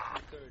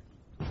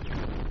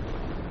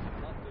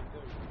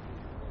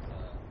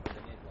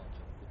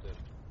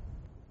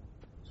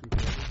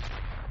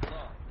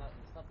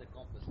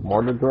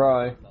 Mortar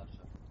dry.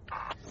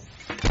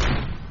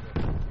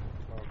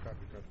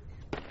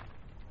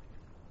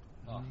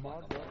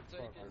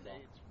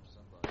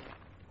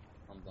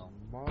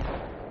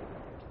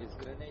 His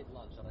grenade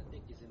launcher, I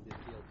think, is in the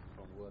field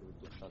from where we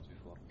took shots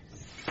before.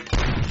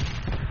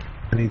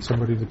 I need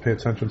somebody to pay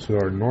attention to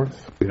our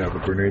north. We have a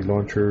grenade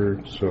launcher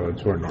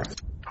to our north.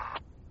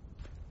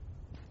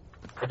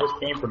 I just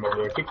came from over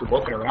there. I keep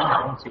looking around.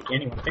 I don't see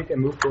anyone. I think they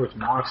moved towards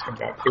Mosque and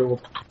got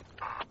killed.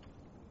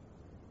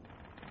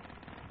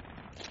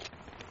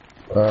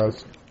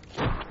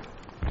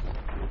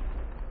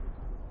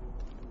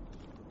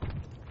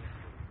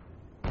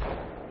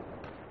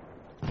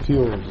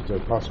 Fields, if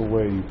there's a possible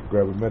way you can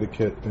grab a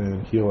medikit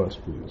and heal us,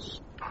 please.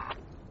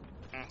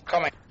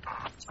 Coming.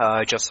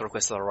 I just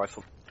requested a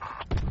rifle.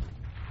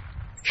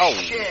 Oh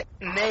shit!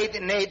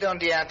 Nade on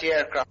the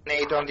anti-aircraft.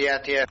 Nade on the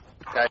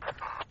anti-aircraft.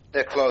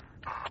 They're close.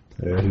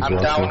 Yeah, he's I'm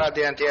down watching. at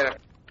the anti-aircraft.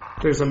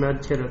 There's a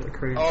med kit at the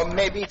crate. Oh,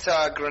 maybe it's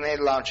a grenade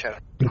launcher.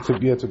 It's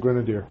a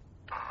grenadier.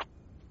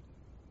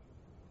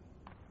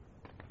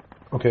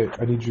 Okay,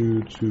 I need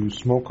you to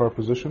smoke our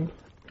position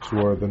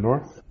to the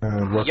north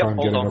and work on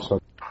getting us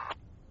up.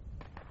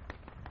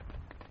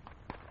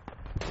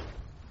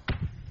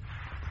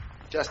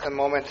 Just a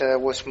moment, I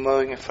was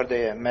moving for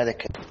the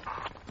medic.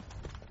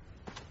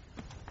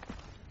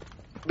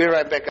 Be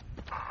right back.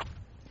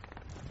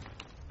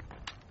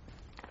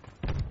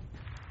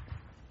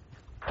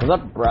 Is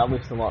that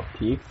Bradley still not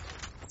peaked?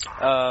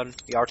 The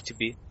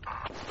RTB.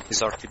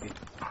 His RTB.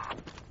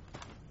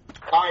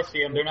 Oh, I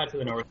see them. They're not to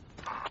the north.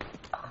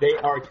 They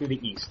are to the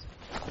east.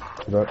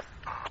 That.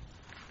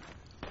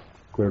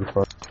 Clear to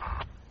fire.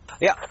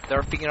 Yeah,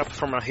 they're picking up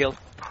from a hill.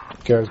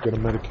 Guys, get a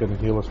medikit and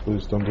heal us,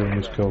 please. Don't get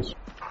any kills.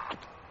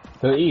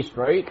 To the east,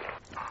 right?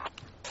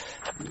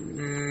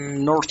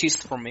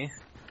 Northeast from me.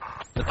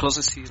 The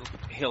closest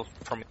hill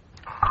from me.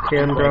 Okay,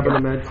 I'm grabbing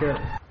a med kit.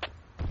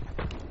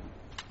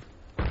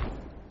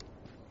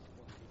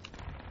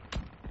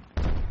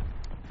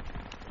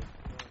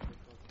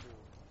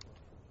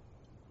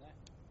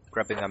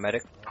 Grabbing a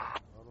medic.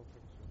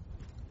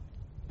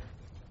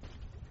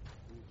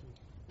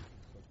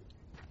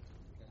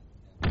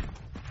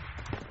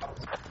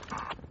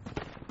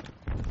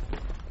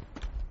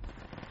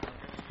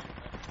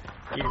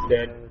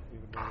 dead.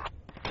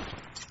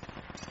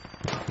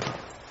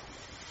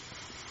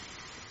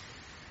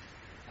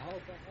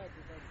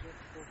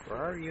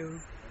 Where are you?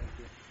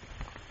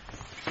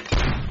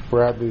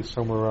 Bradley's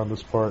somewhere around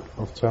this part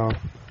of town.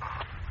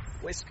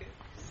 Whiskey.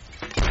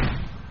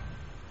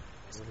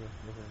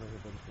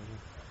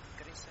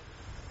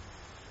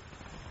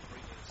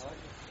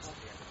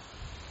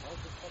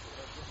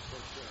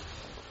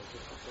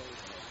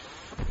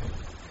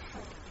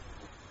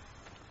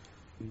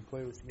 You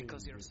play with me.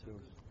 Because you're so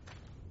good.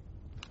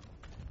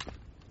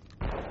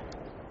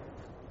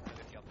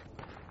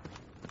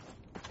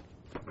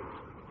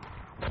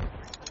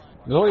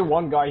 There's only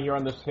one guy here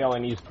on this hill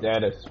and he's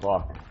dead as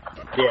fuck.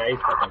 Yeah, he's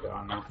fucking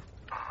gone now.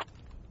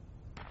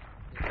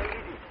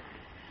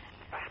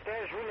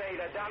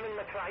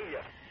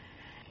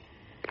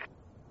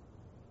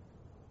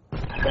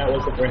 That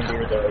was the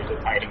Grenadier though, he's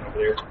just hiding over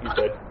there. He's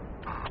dead.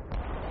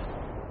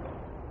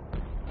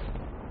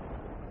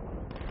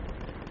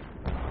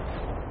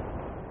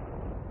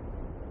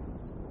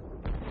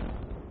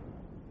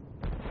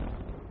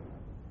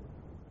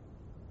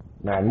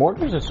 Man,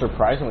 mortars is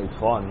surprisingly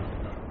fun.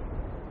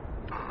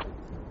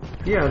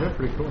 Yeah, they're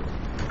pretty cool.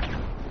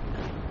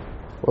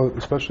 Well,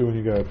 especially when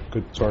you got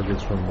good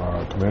targets from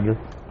Commander.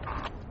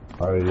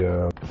 I really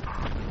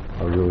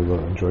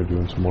enjoy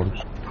doing some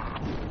mortars.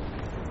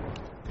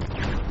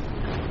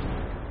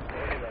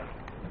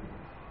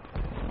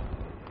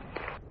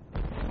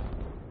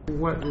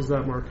 What is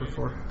that marker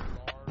for?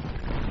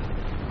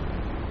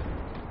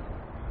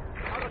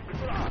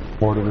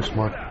 Mortar this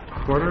mark.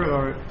 Border?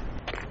 Alright.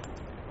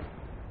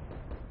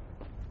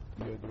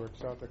 Yeah, direct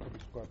south, that could be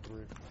spot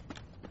 3.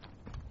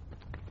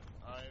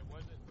 I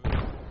wasn't moving in the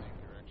same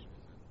direction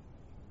as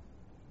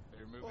him.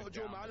 They're moving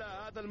down. على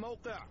هذا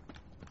الموقع.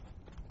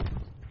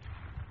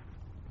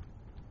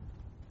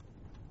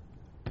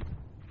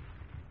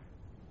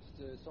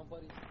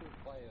 Somebody still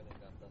firing at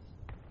us.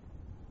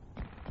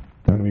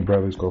 Enemy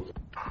Bradley's go.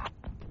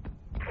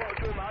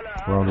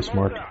 Around this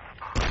mark.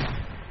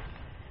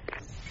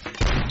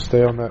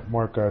 Stay on that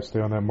mark, guys.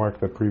 Stay on that mark,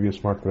 that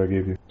previous mark that I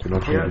gave you. Do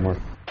not change the mark.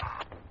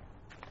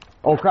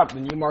 Oh crap, the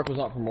new mark was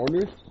not for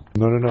mortars?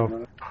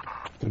 No.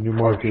 The new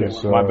mark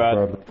is my bad.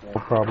 Bradley.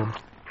 No problem.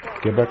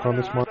 Get back on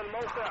this mark.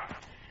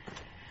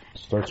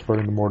 Start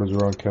spreading the mortars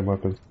around chem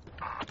weapons.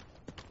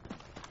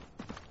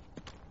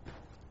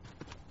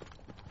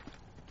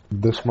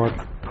 This mark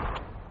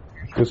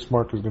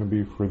is going to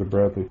be for the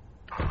Bradley,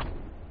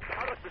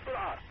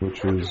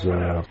 which is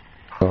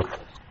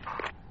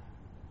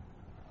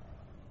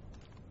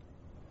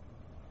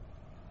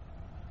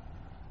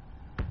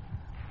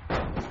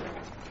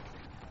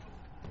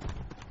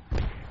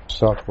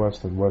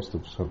southwest and west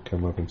of some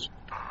chem weapons.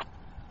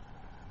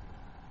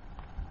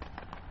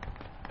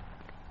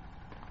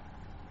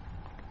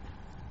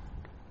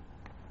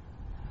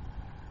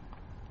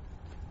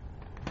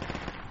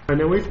 I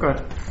know we've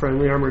got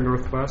friendly armor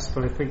northwest,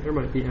 but I think there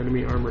might be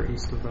enemy armor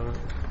east of that.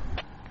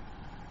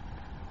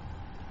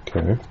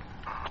 Okay.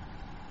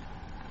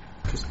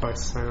 Just by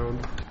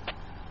sound.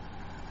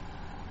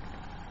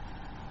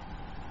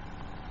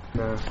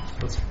 Nah,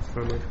 that's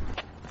friendly.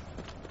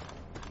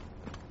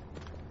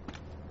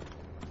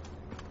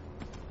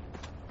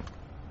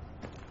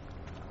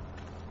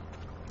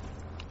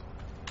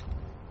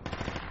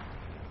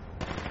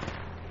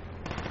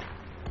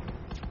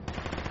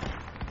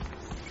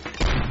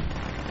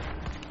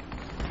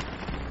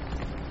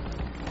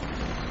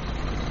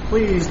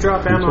 Please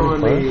drop ammo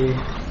on me.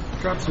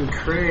 Drop some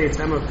crates,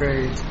 ammo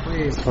crates,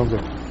 please. Sounds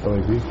like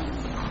LAV.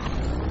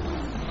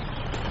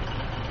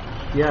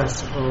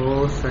 Yes,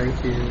 oh,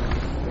 thank you.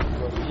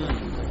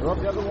 Drop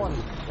the other one.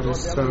 That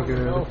is so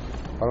good. I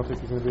don't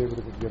think you're going to be able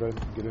to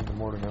get in the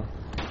mortar now.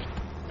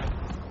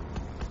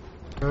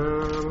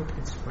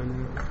 Let's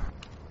find out.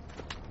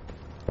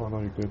 Oh no,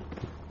 you're good.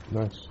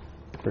 Nice.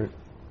 Great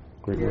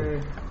Yay.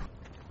 work.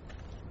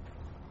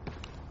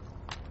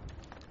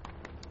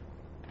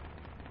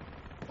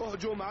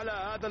 اهجم على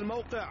هذا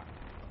الموقع.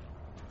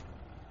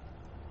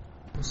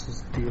 This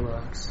is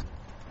deluxe.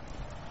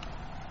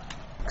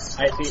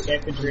 I see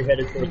infantry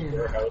headed towards the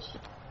warehouse,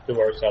 to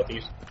our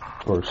southeast.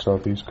 Or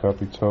southeast,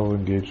 copy, tell,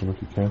 engage them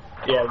if you can.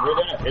 Yeah, they're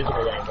not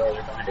visible anymore,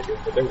 they're behind it,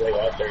 but they're way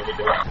out there, they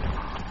do it.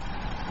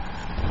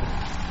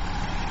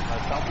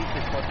 Southeast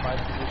is plus 5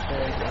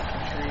 position,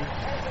 infantry,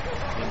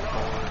 and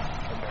forward.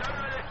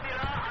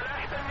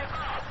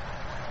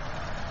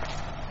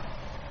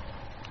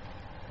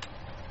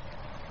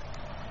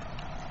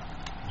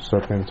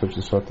 Start paying attention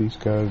to southeast,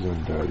 guys,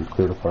 and you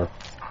clear the fire.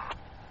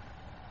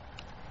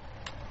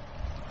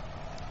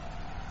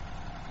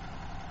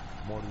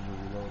 Mortars are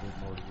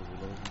reloaded.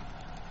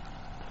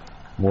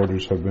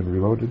 Mortars have been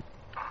reloaded.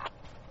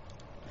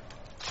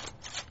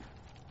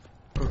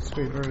 Oh,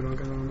 sweet. Alright, I'll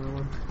get on that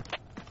one.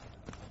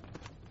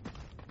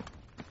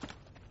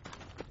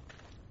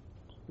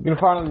 You're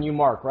gonna find on the new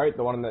mark, right?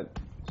 The one in that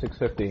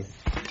 650.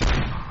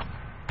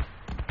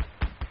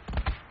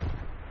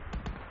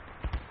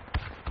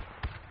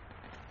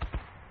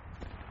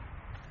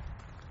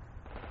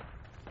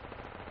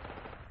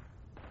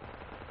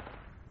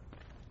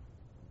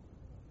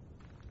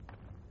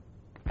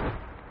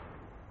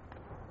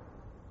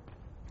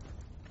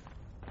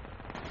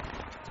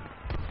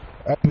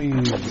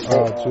 Enemies to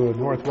the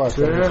northwest.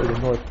 Yeah. Enemies to the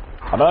north.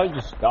 How did I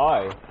just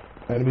die?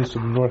 Enemies to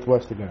the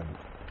northwest again.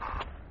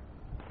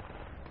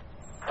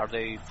 Are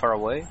they far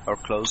away or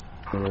close?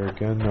 They're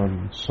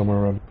again somewhere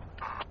around.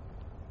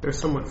 They're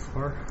somewhat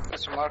far.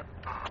 That's mark.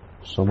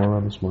 Somewhere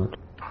around this mark.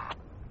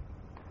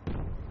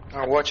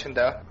 I'm watching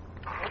that.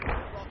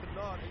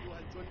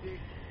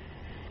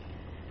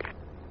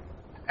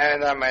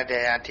 And I'm at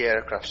the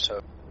anti-aircraft, so.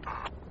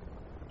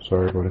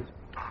 Sorry, buddy.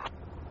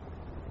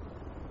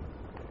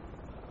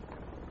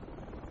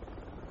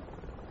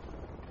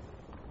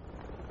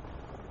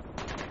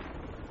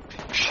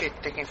 Shit,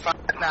 taking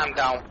Vietnam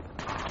down.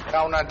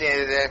 Down at the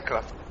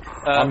aircraft.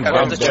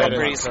 Where the dead.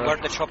 chopper is, where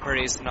the chopper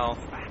is now.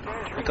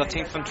 We got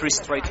infantry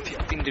straight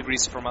 15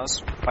 degrees from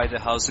us by the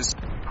houses.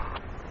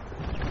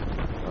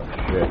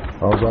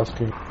 I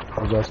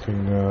was asking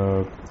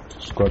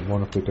Squad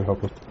 1 if they could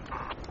help us.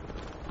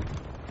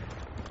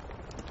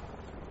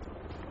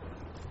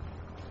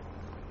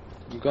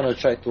 I'm gonna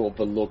try to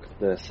overlook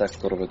the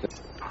sector over there.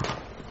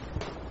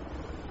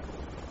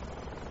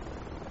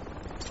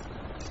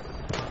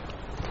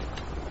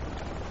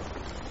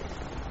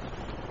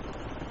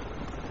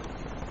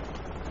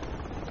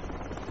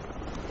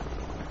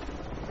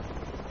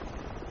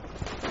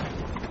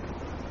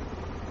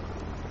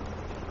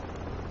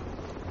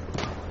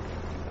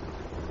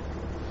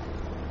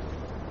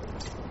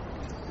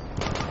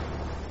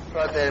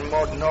 Rather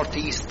more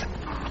northeast,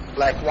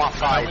 like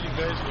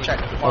 1-5. Check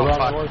 1-5.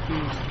 Around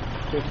northeast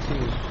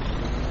 15.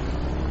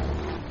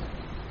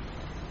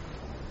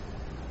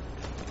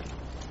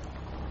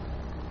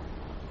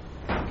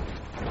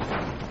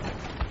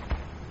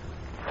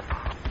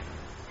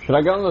 Should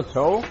I get on the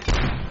tow?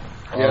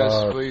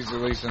 Yes, please,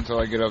 at least until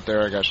I get up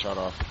there, I got shot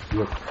off.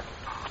 Yep.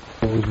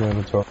 Always man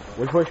the top.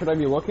 Which way should I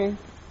be looking?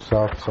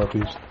 South,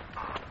 southeast.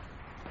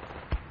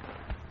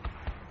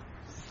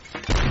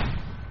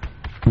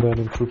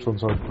 Landing troops on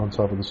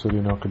top of the city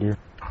in Al Qadir.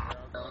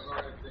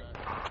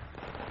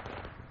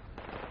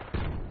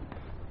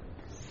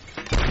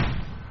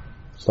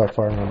 Stop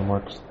firing on the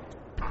marks.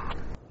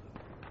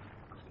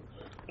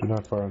 Do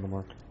not fire on the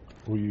mark.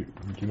 Do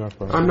not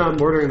fire. I'm not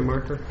mortaring the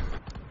marker.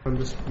 I'm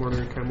just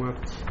mortaring cam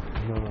left.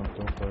 No,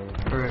 don't fire.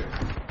 Alright.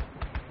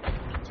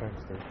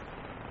 Tanks there.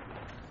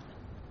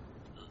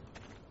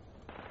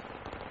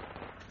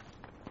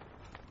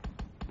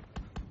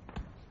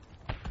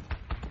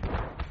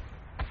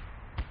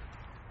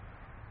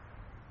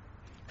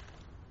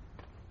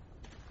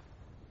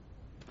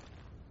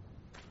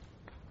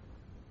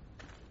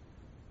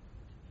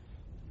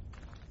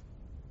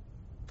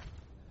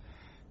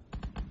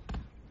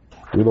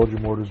 Reload your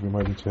mortars, we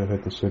might need to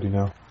hit the city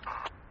now.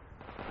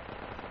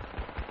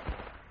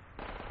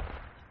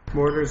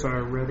 Mortars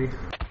are ready.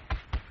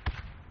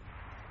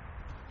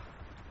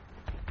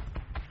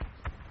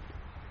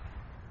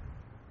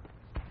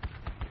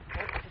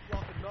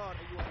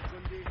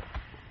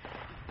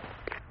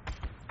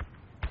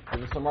 Is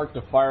this a mark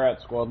to fire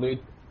at, squad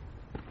lead?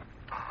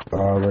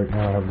 Right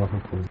now I have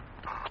nothing for you.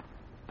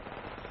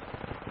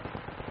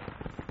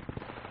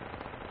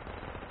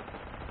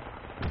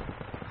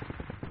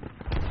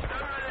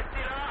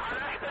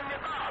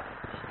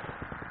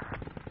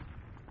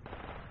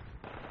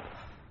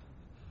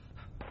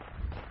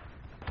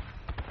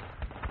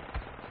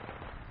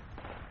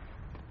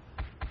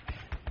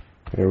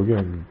 Yeah, we're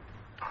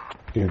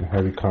getting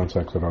heavy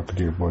contacts at Al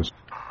Qadir, boys.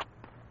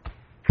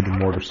 The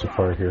mortars to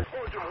fire here.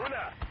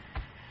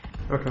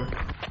 Okay.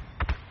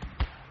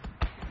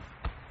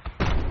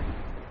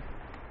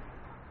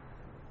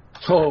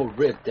 Oh,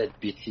 rip that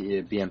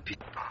BMP.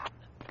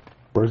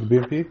 Where's the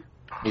BMP?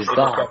 He's They just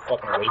down. got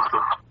fucking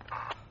wasted.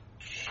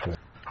 Shit.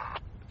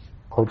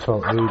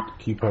 Hotel 8,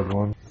 keypad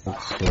 1.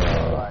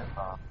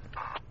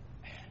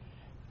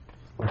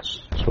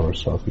 Let's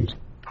towards southeast.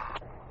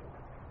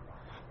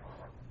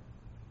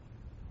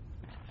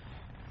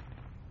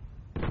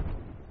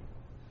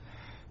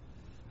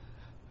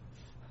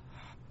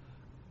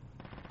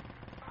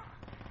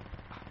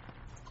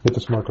 Hit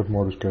this mark with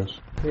mortars, guys.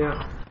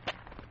 Yeah.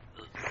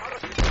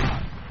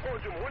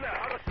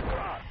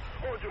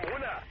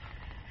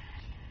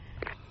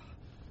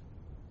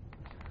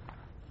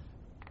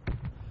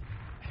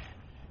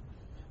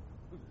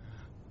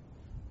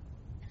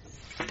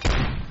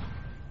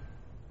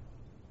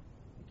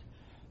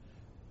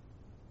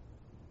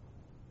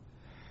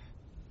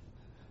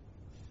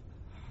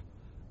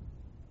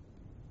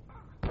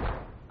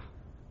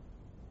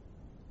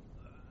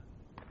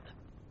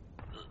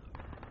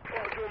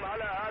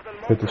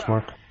 Hit this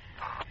mark.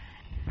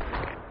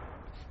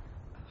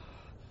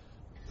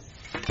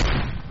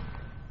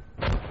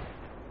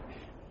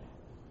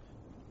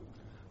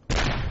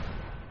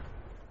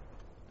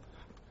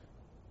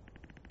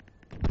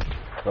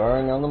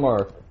 Firing on the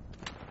mark.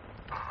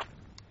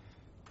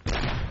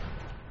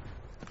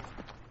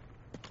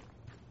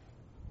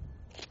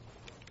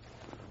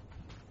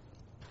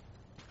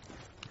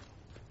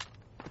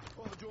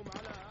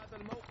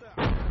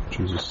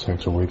 Jesus,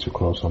 tanks are way too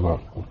close. I'm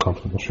not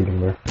comfortable shooting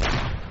there.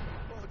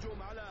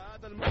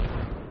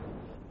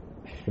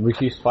 Did we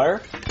cease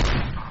fire?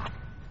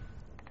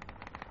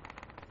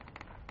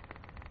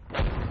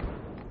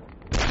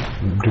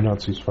 Do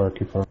not cease fire,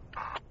 keep fire.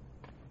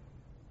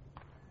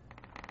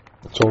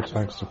 Told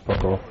tanks to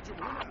fuck off.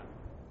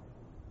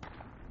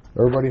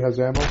 Everybody has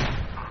ammo?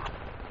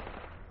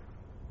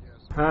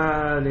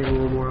 I need a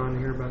little more on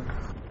here, but...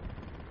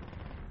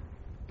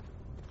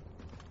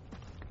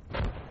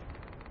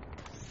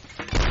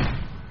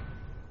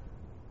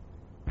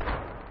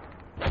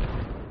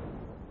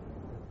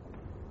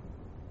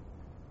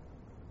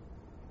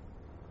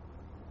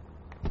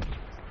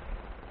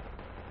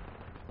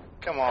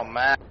 Come on,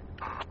 man.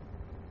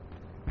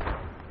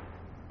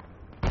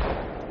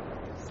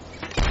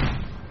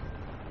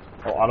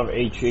 Oh, out of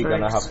HE,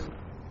 gonna have.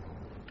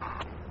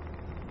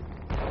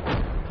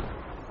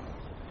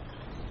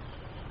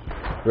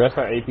 The rest of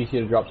our APC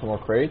to drop some more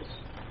crates.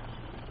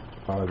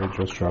 They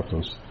just dropped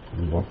those.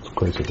 What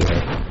crates that they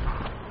have?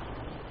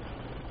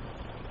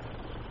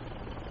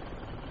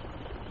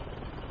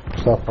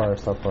 Stop fire,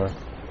 stop fire.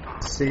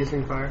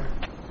 Ceasing fire.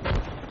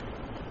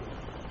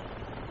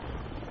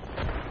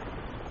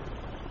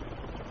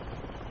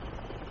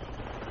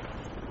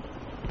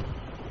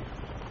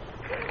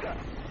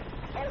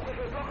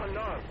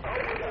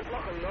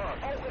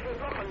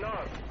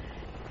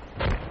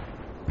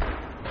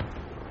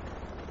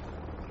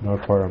 No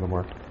fire on the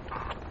mark.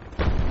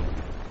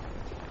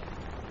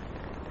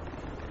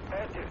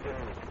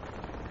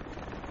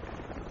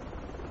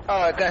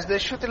 Guys, they're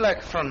shooting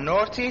like from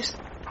northeast,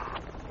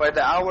 where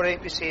our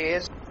APC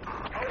is.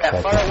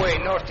 Yeah, far away,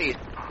 northeast.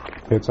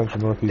 Pay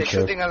attention northeast.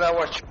 They're shooting at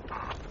our...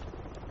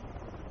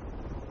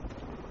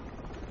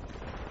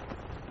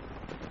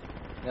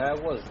 Yeah, I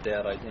was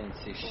there, I didn't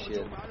see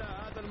shit.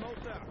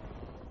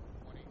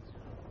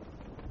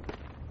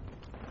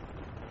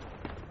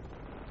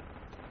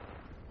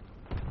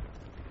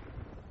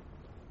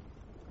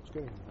 It's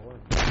getting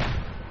boring.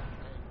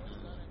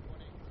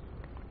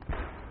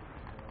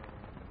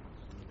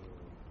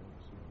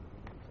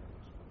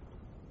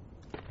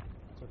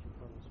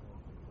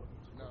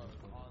 No, on the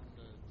top of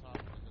the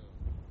hill.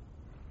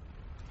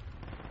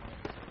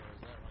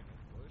 Is that like a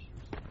bush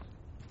or something?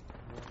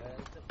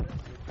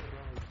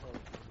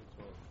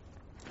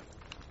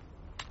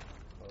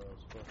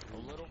 A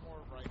little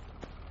more right.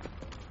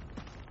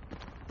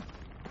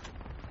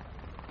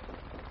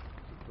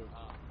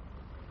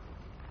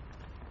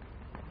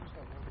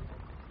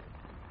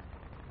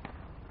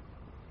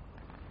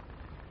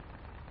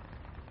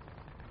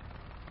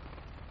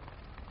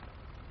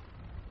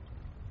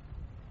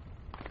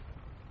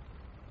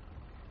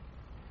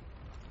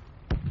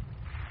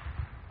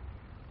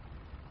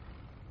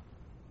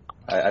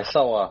 I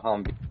saw a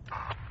Humvee.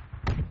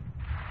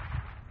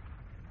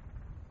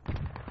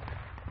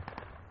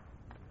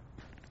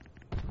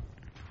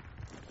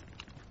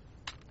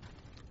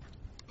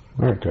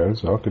 Alright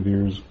guys,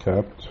 Alcadir's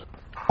capped.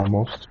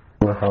 Almost.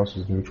 Warehouse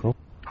is neutral.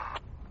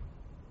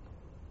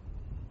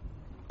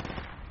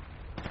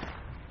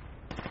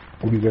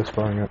 What are you guys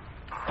firing at?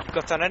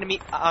 Got an enemy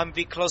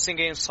MV closing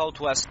in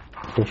southwest.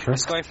 Fisher?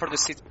 He's going for the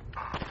city.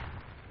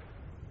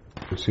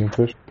 You see him,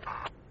 Fish?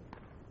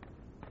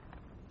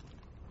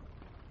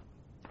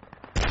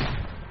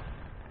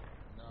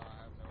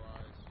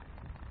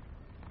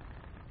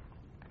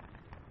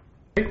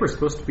 I think we're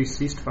supposed to be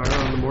ceased fire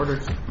on the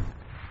mortars.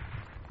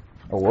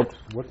 Oh, whoops.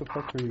 What the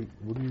fuck are you,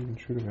 what are you even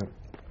shooting at?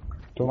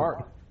 Don't.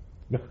 Mark.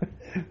 No,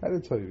 I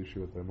didn't tell you to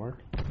shoot at that, Mark.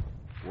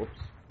 Whoops.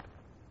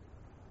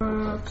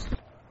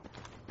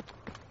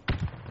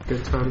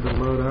 Good time to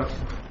load up.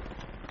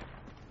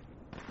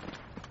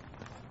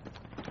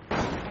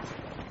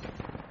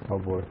 Oh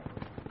boy.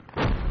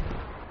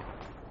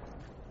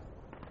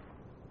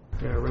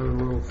 Yeah, running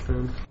a little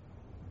thin.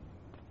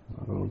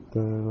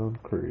 Then on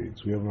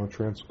crates. We have no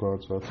trans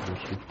squad, so that's an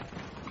issue.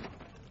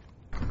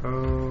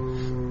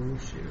 Oh,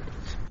 shit.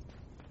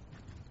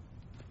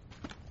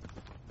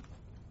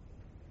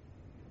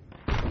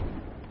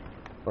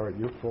 Alright,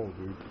 you're full,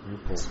 dude. You're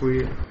full.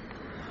 Sweet.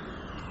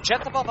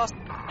 Jet above us.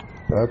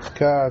 That's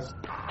cast.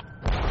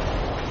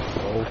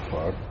 Oh,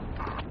 fuck.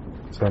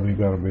 Tell me you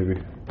got him,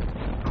 baby.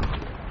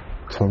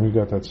 Tell me you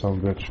got that son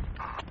of a bitch.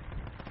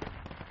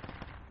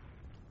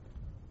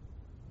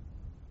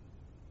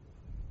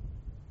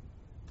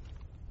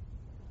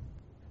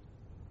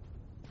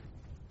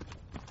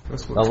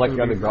 Sounds like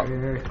you either got.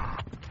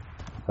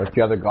 Or if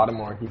you either got him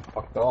or he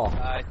fucked off.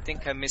 I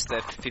think I missed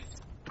that 50.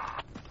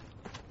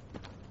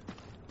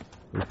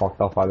 He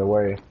fucked off either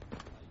way.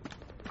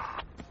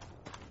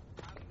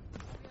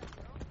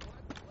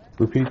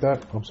 Repeat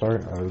that? I'm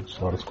sorry, I just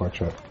saw the squad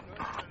chat.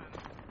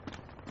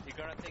 You're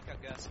gonna take a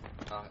guess.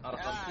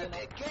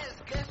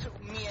 Guess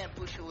me and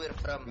Push were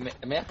from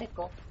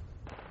Mexico.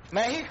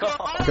 Mexico.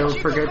 Don't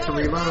forget to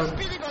reload.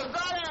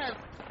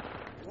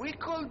 We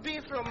could be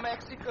from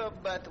Mexico,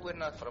 but we're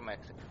not from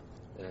Mexico.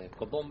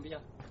 Colombia.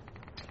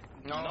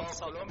 No,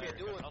 Colombia,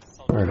 dude.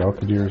 Alright,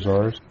 Alcadir's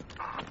ours.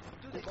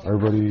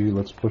 Everybody,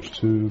 let's push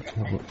to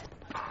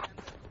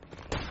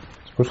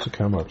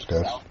cam-ups,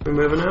 guys. We're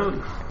moving out.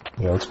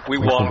 Yeah, let's We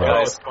let's won, move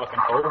out. guys. Fucking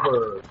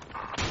over.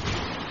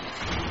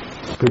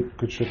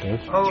 Good shit,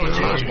 guys. Oh,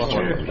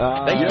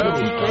 Thank you.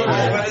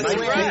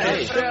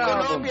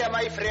 Colombia,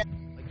 my friend.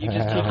 You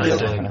just keep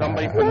killing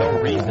somebody for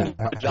no reason.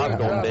 Good job,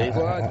 Golden Days.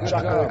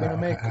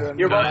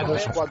 You're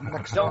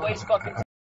welcome. Don't waste fucking